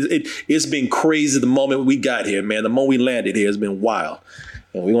 It's been crazy the moment we got here, man. The moment we landed here has been wild.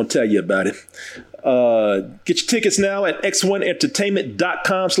 And we're going to tell you about it. Get your tickets now at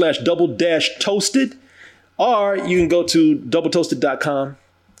x1entertainment.com/double-toasted. Or you can go to doubletoasted.com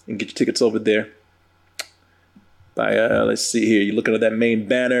and get your tickets over there. Let's see here. You're looking at that main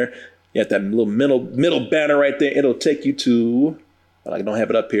banner. You got that little middle banner right there. It'll take you to... Well, I don't have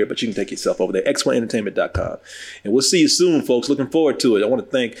it up here, but you can take yourself over there, x1entertainment.com. And we'll see you soon, folks. Looking forward to it. I want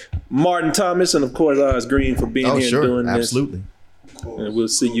to thank Martin Thomas and, of course, Oz Green for being here and doing this. Absolutely. And we'll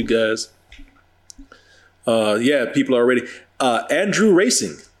see you guys. People are already. Andrew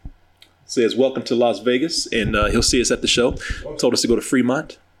Racing says, welcome to Las Vegas, and he'll see us at the show. Told us to go to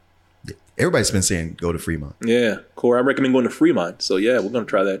Fremont. Everybody's been saying go to Fremont. Yeah. Corey, I recommend going to Fremont. So, yeah, we're going to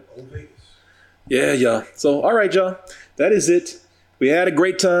try that. Yeah, y'all. So, all right, y'all. That is it. We had a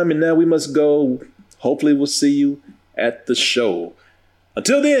great time, and now we must go. Hopefully, we'll see you at the show.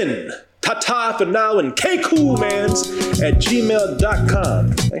 Until then, ta-ta for now, and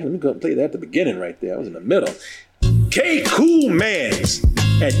kcoolmans@gmail.com. Hey, let me go play that at the beginning right there. I was in the middle.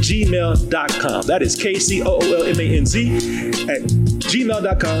 kcoolmans@gmail.com. That is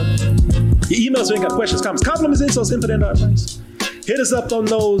KCOOLMANZ@gmail.com. Your emails, if you got questions, comments, compliments, insults, input, and advice. Hit us up on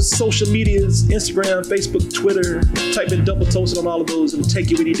those social medias, Instagram, Facebook, Twitter. Type in Double Toasted on all of those. It'll take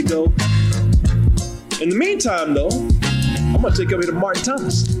you where you need to go. In the meantime, though, I'm going to take over to Martin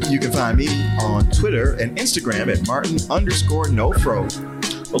Thomas. You can find me on Twitter and Instagram at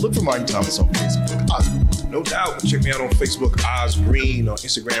Martin_nofro. Or look for Martin Thomas on Facebook. No doubt. Check me out on Facebook, Oz Green, on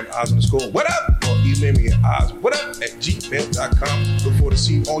Instagram, Oz_what up? Or email me at ozwhatup@gmail.com. Look forward to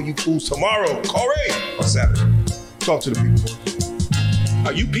seeing all you fools tomorrow. Corey on Saturday. Talk to the people.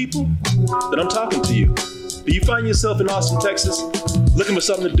 Are you people? Then I'm talking to you. Do you find yourself in Austin, Texas, looking for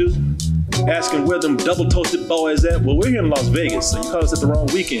something to do? Asking where them double-toasted boys at? Well, we're here in Las Vegas, so you caught us at the wrong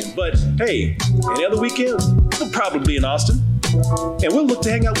weekend. But hey, any other weekend, we'll probably be in Austin. And we'll look to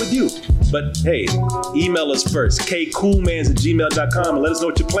hang out with you. But hey, email us first, kcoolmans@gmail.com, and let us know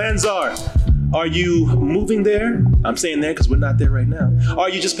what your plans are. Are you moving there? I'm saying there because we're not there right now. Are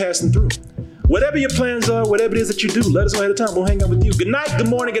you just passing through? Whatever your plans are, whatever it is that you do, let us know ahead of time. We'll hang out with you. Good night, good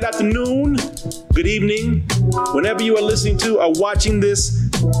morning, good afternoon, good evening. Whenever you are listening to or watching this,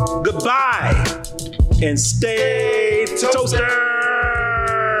 goodbye and stay toasted.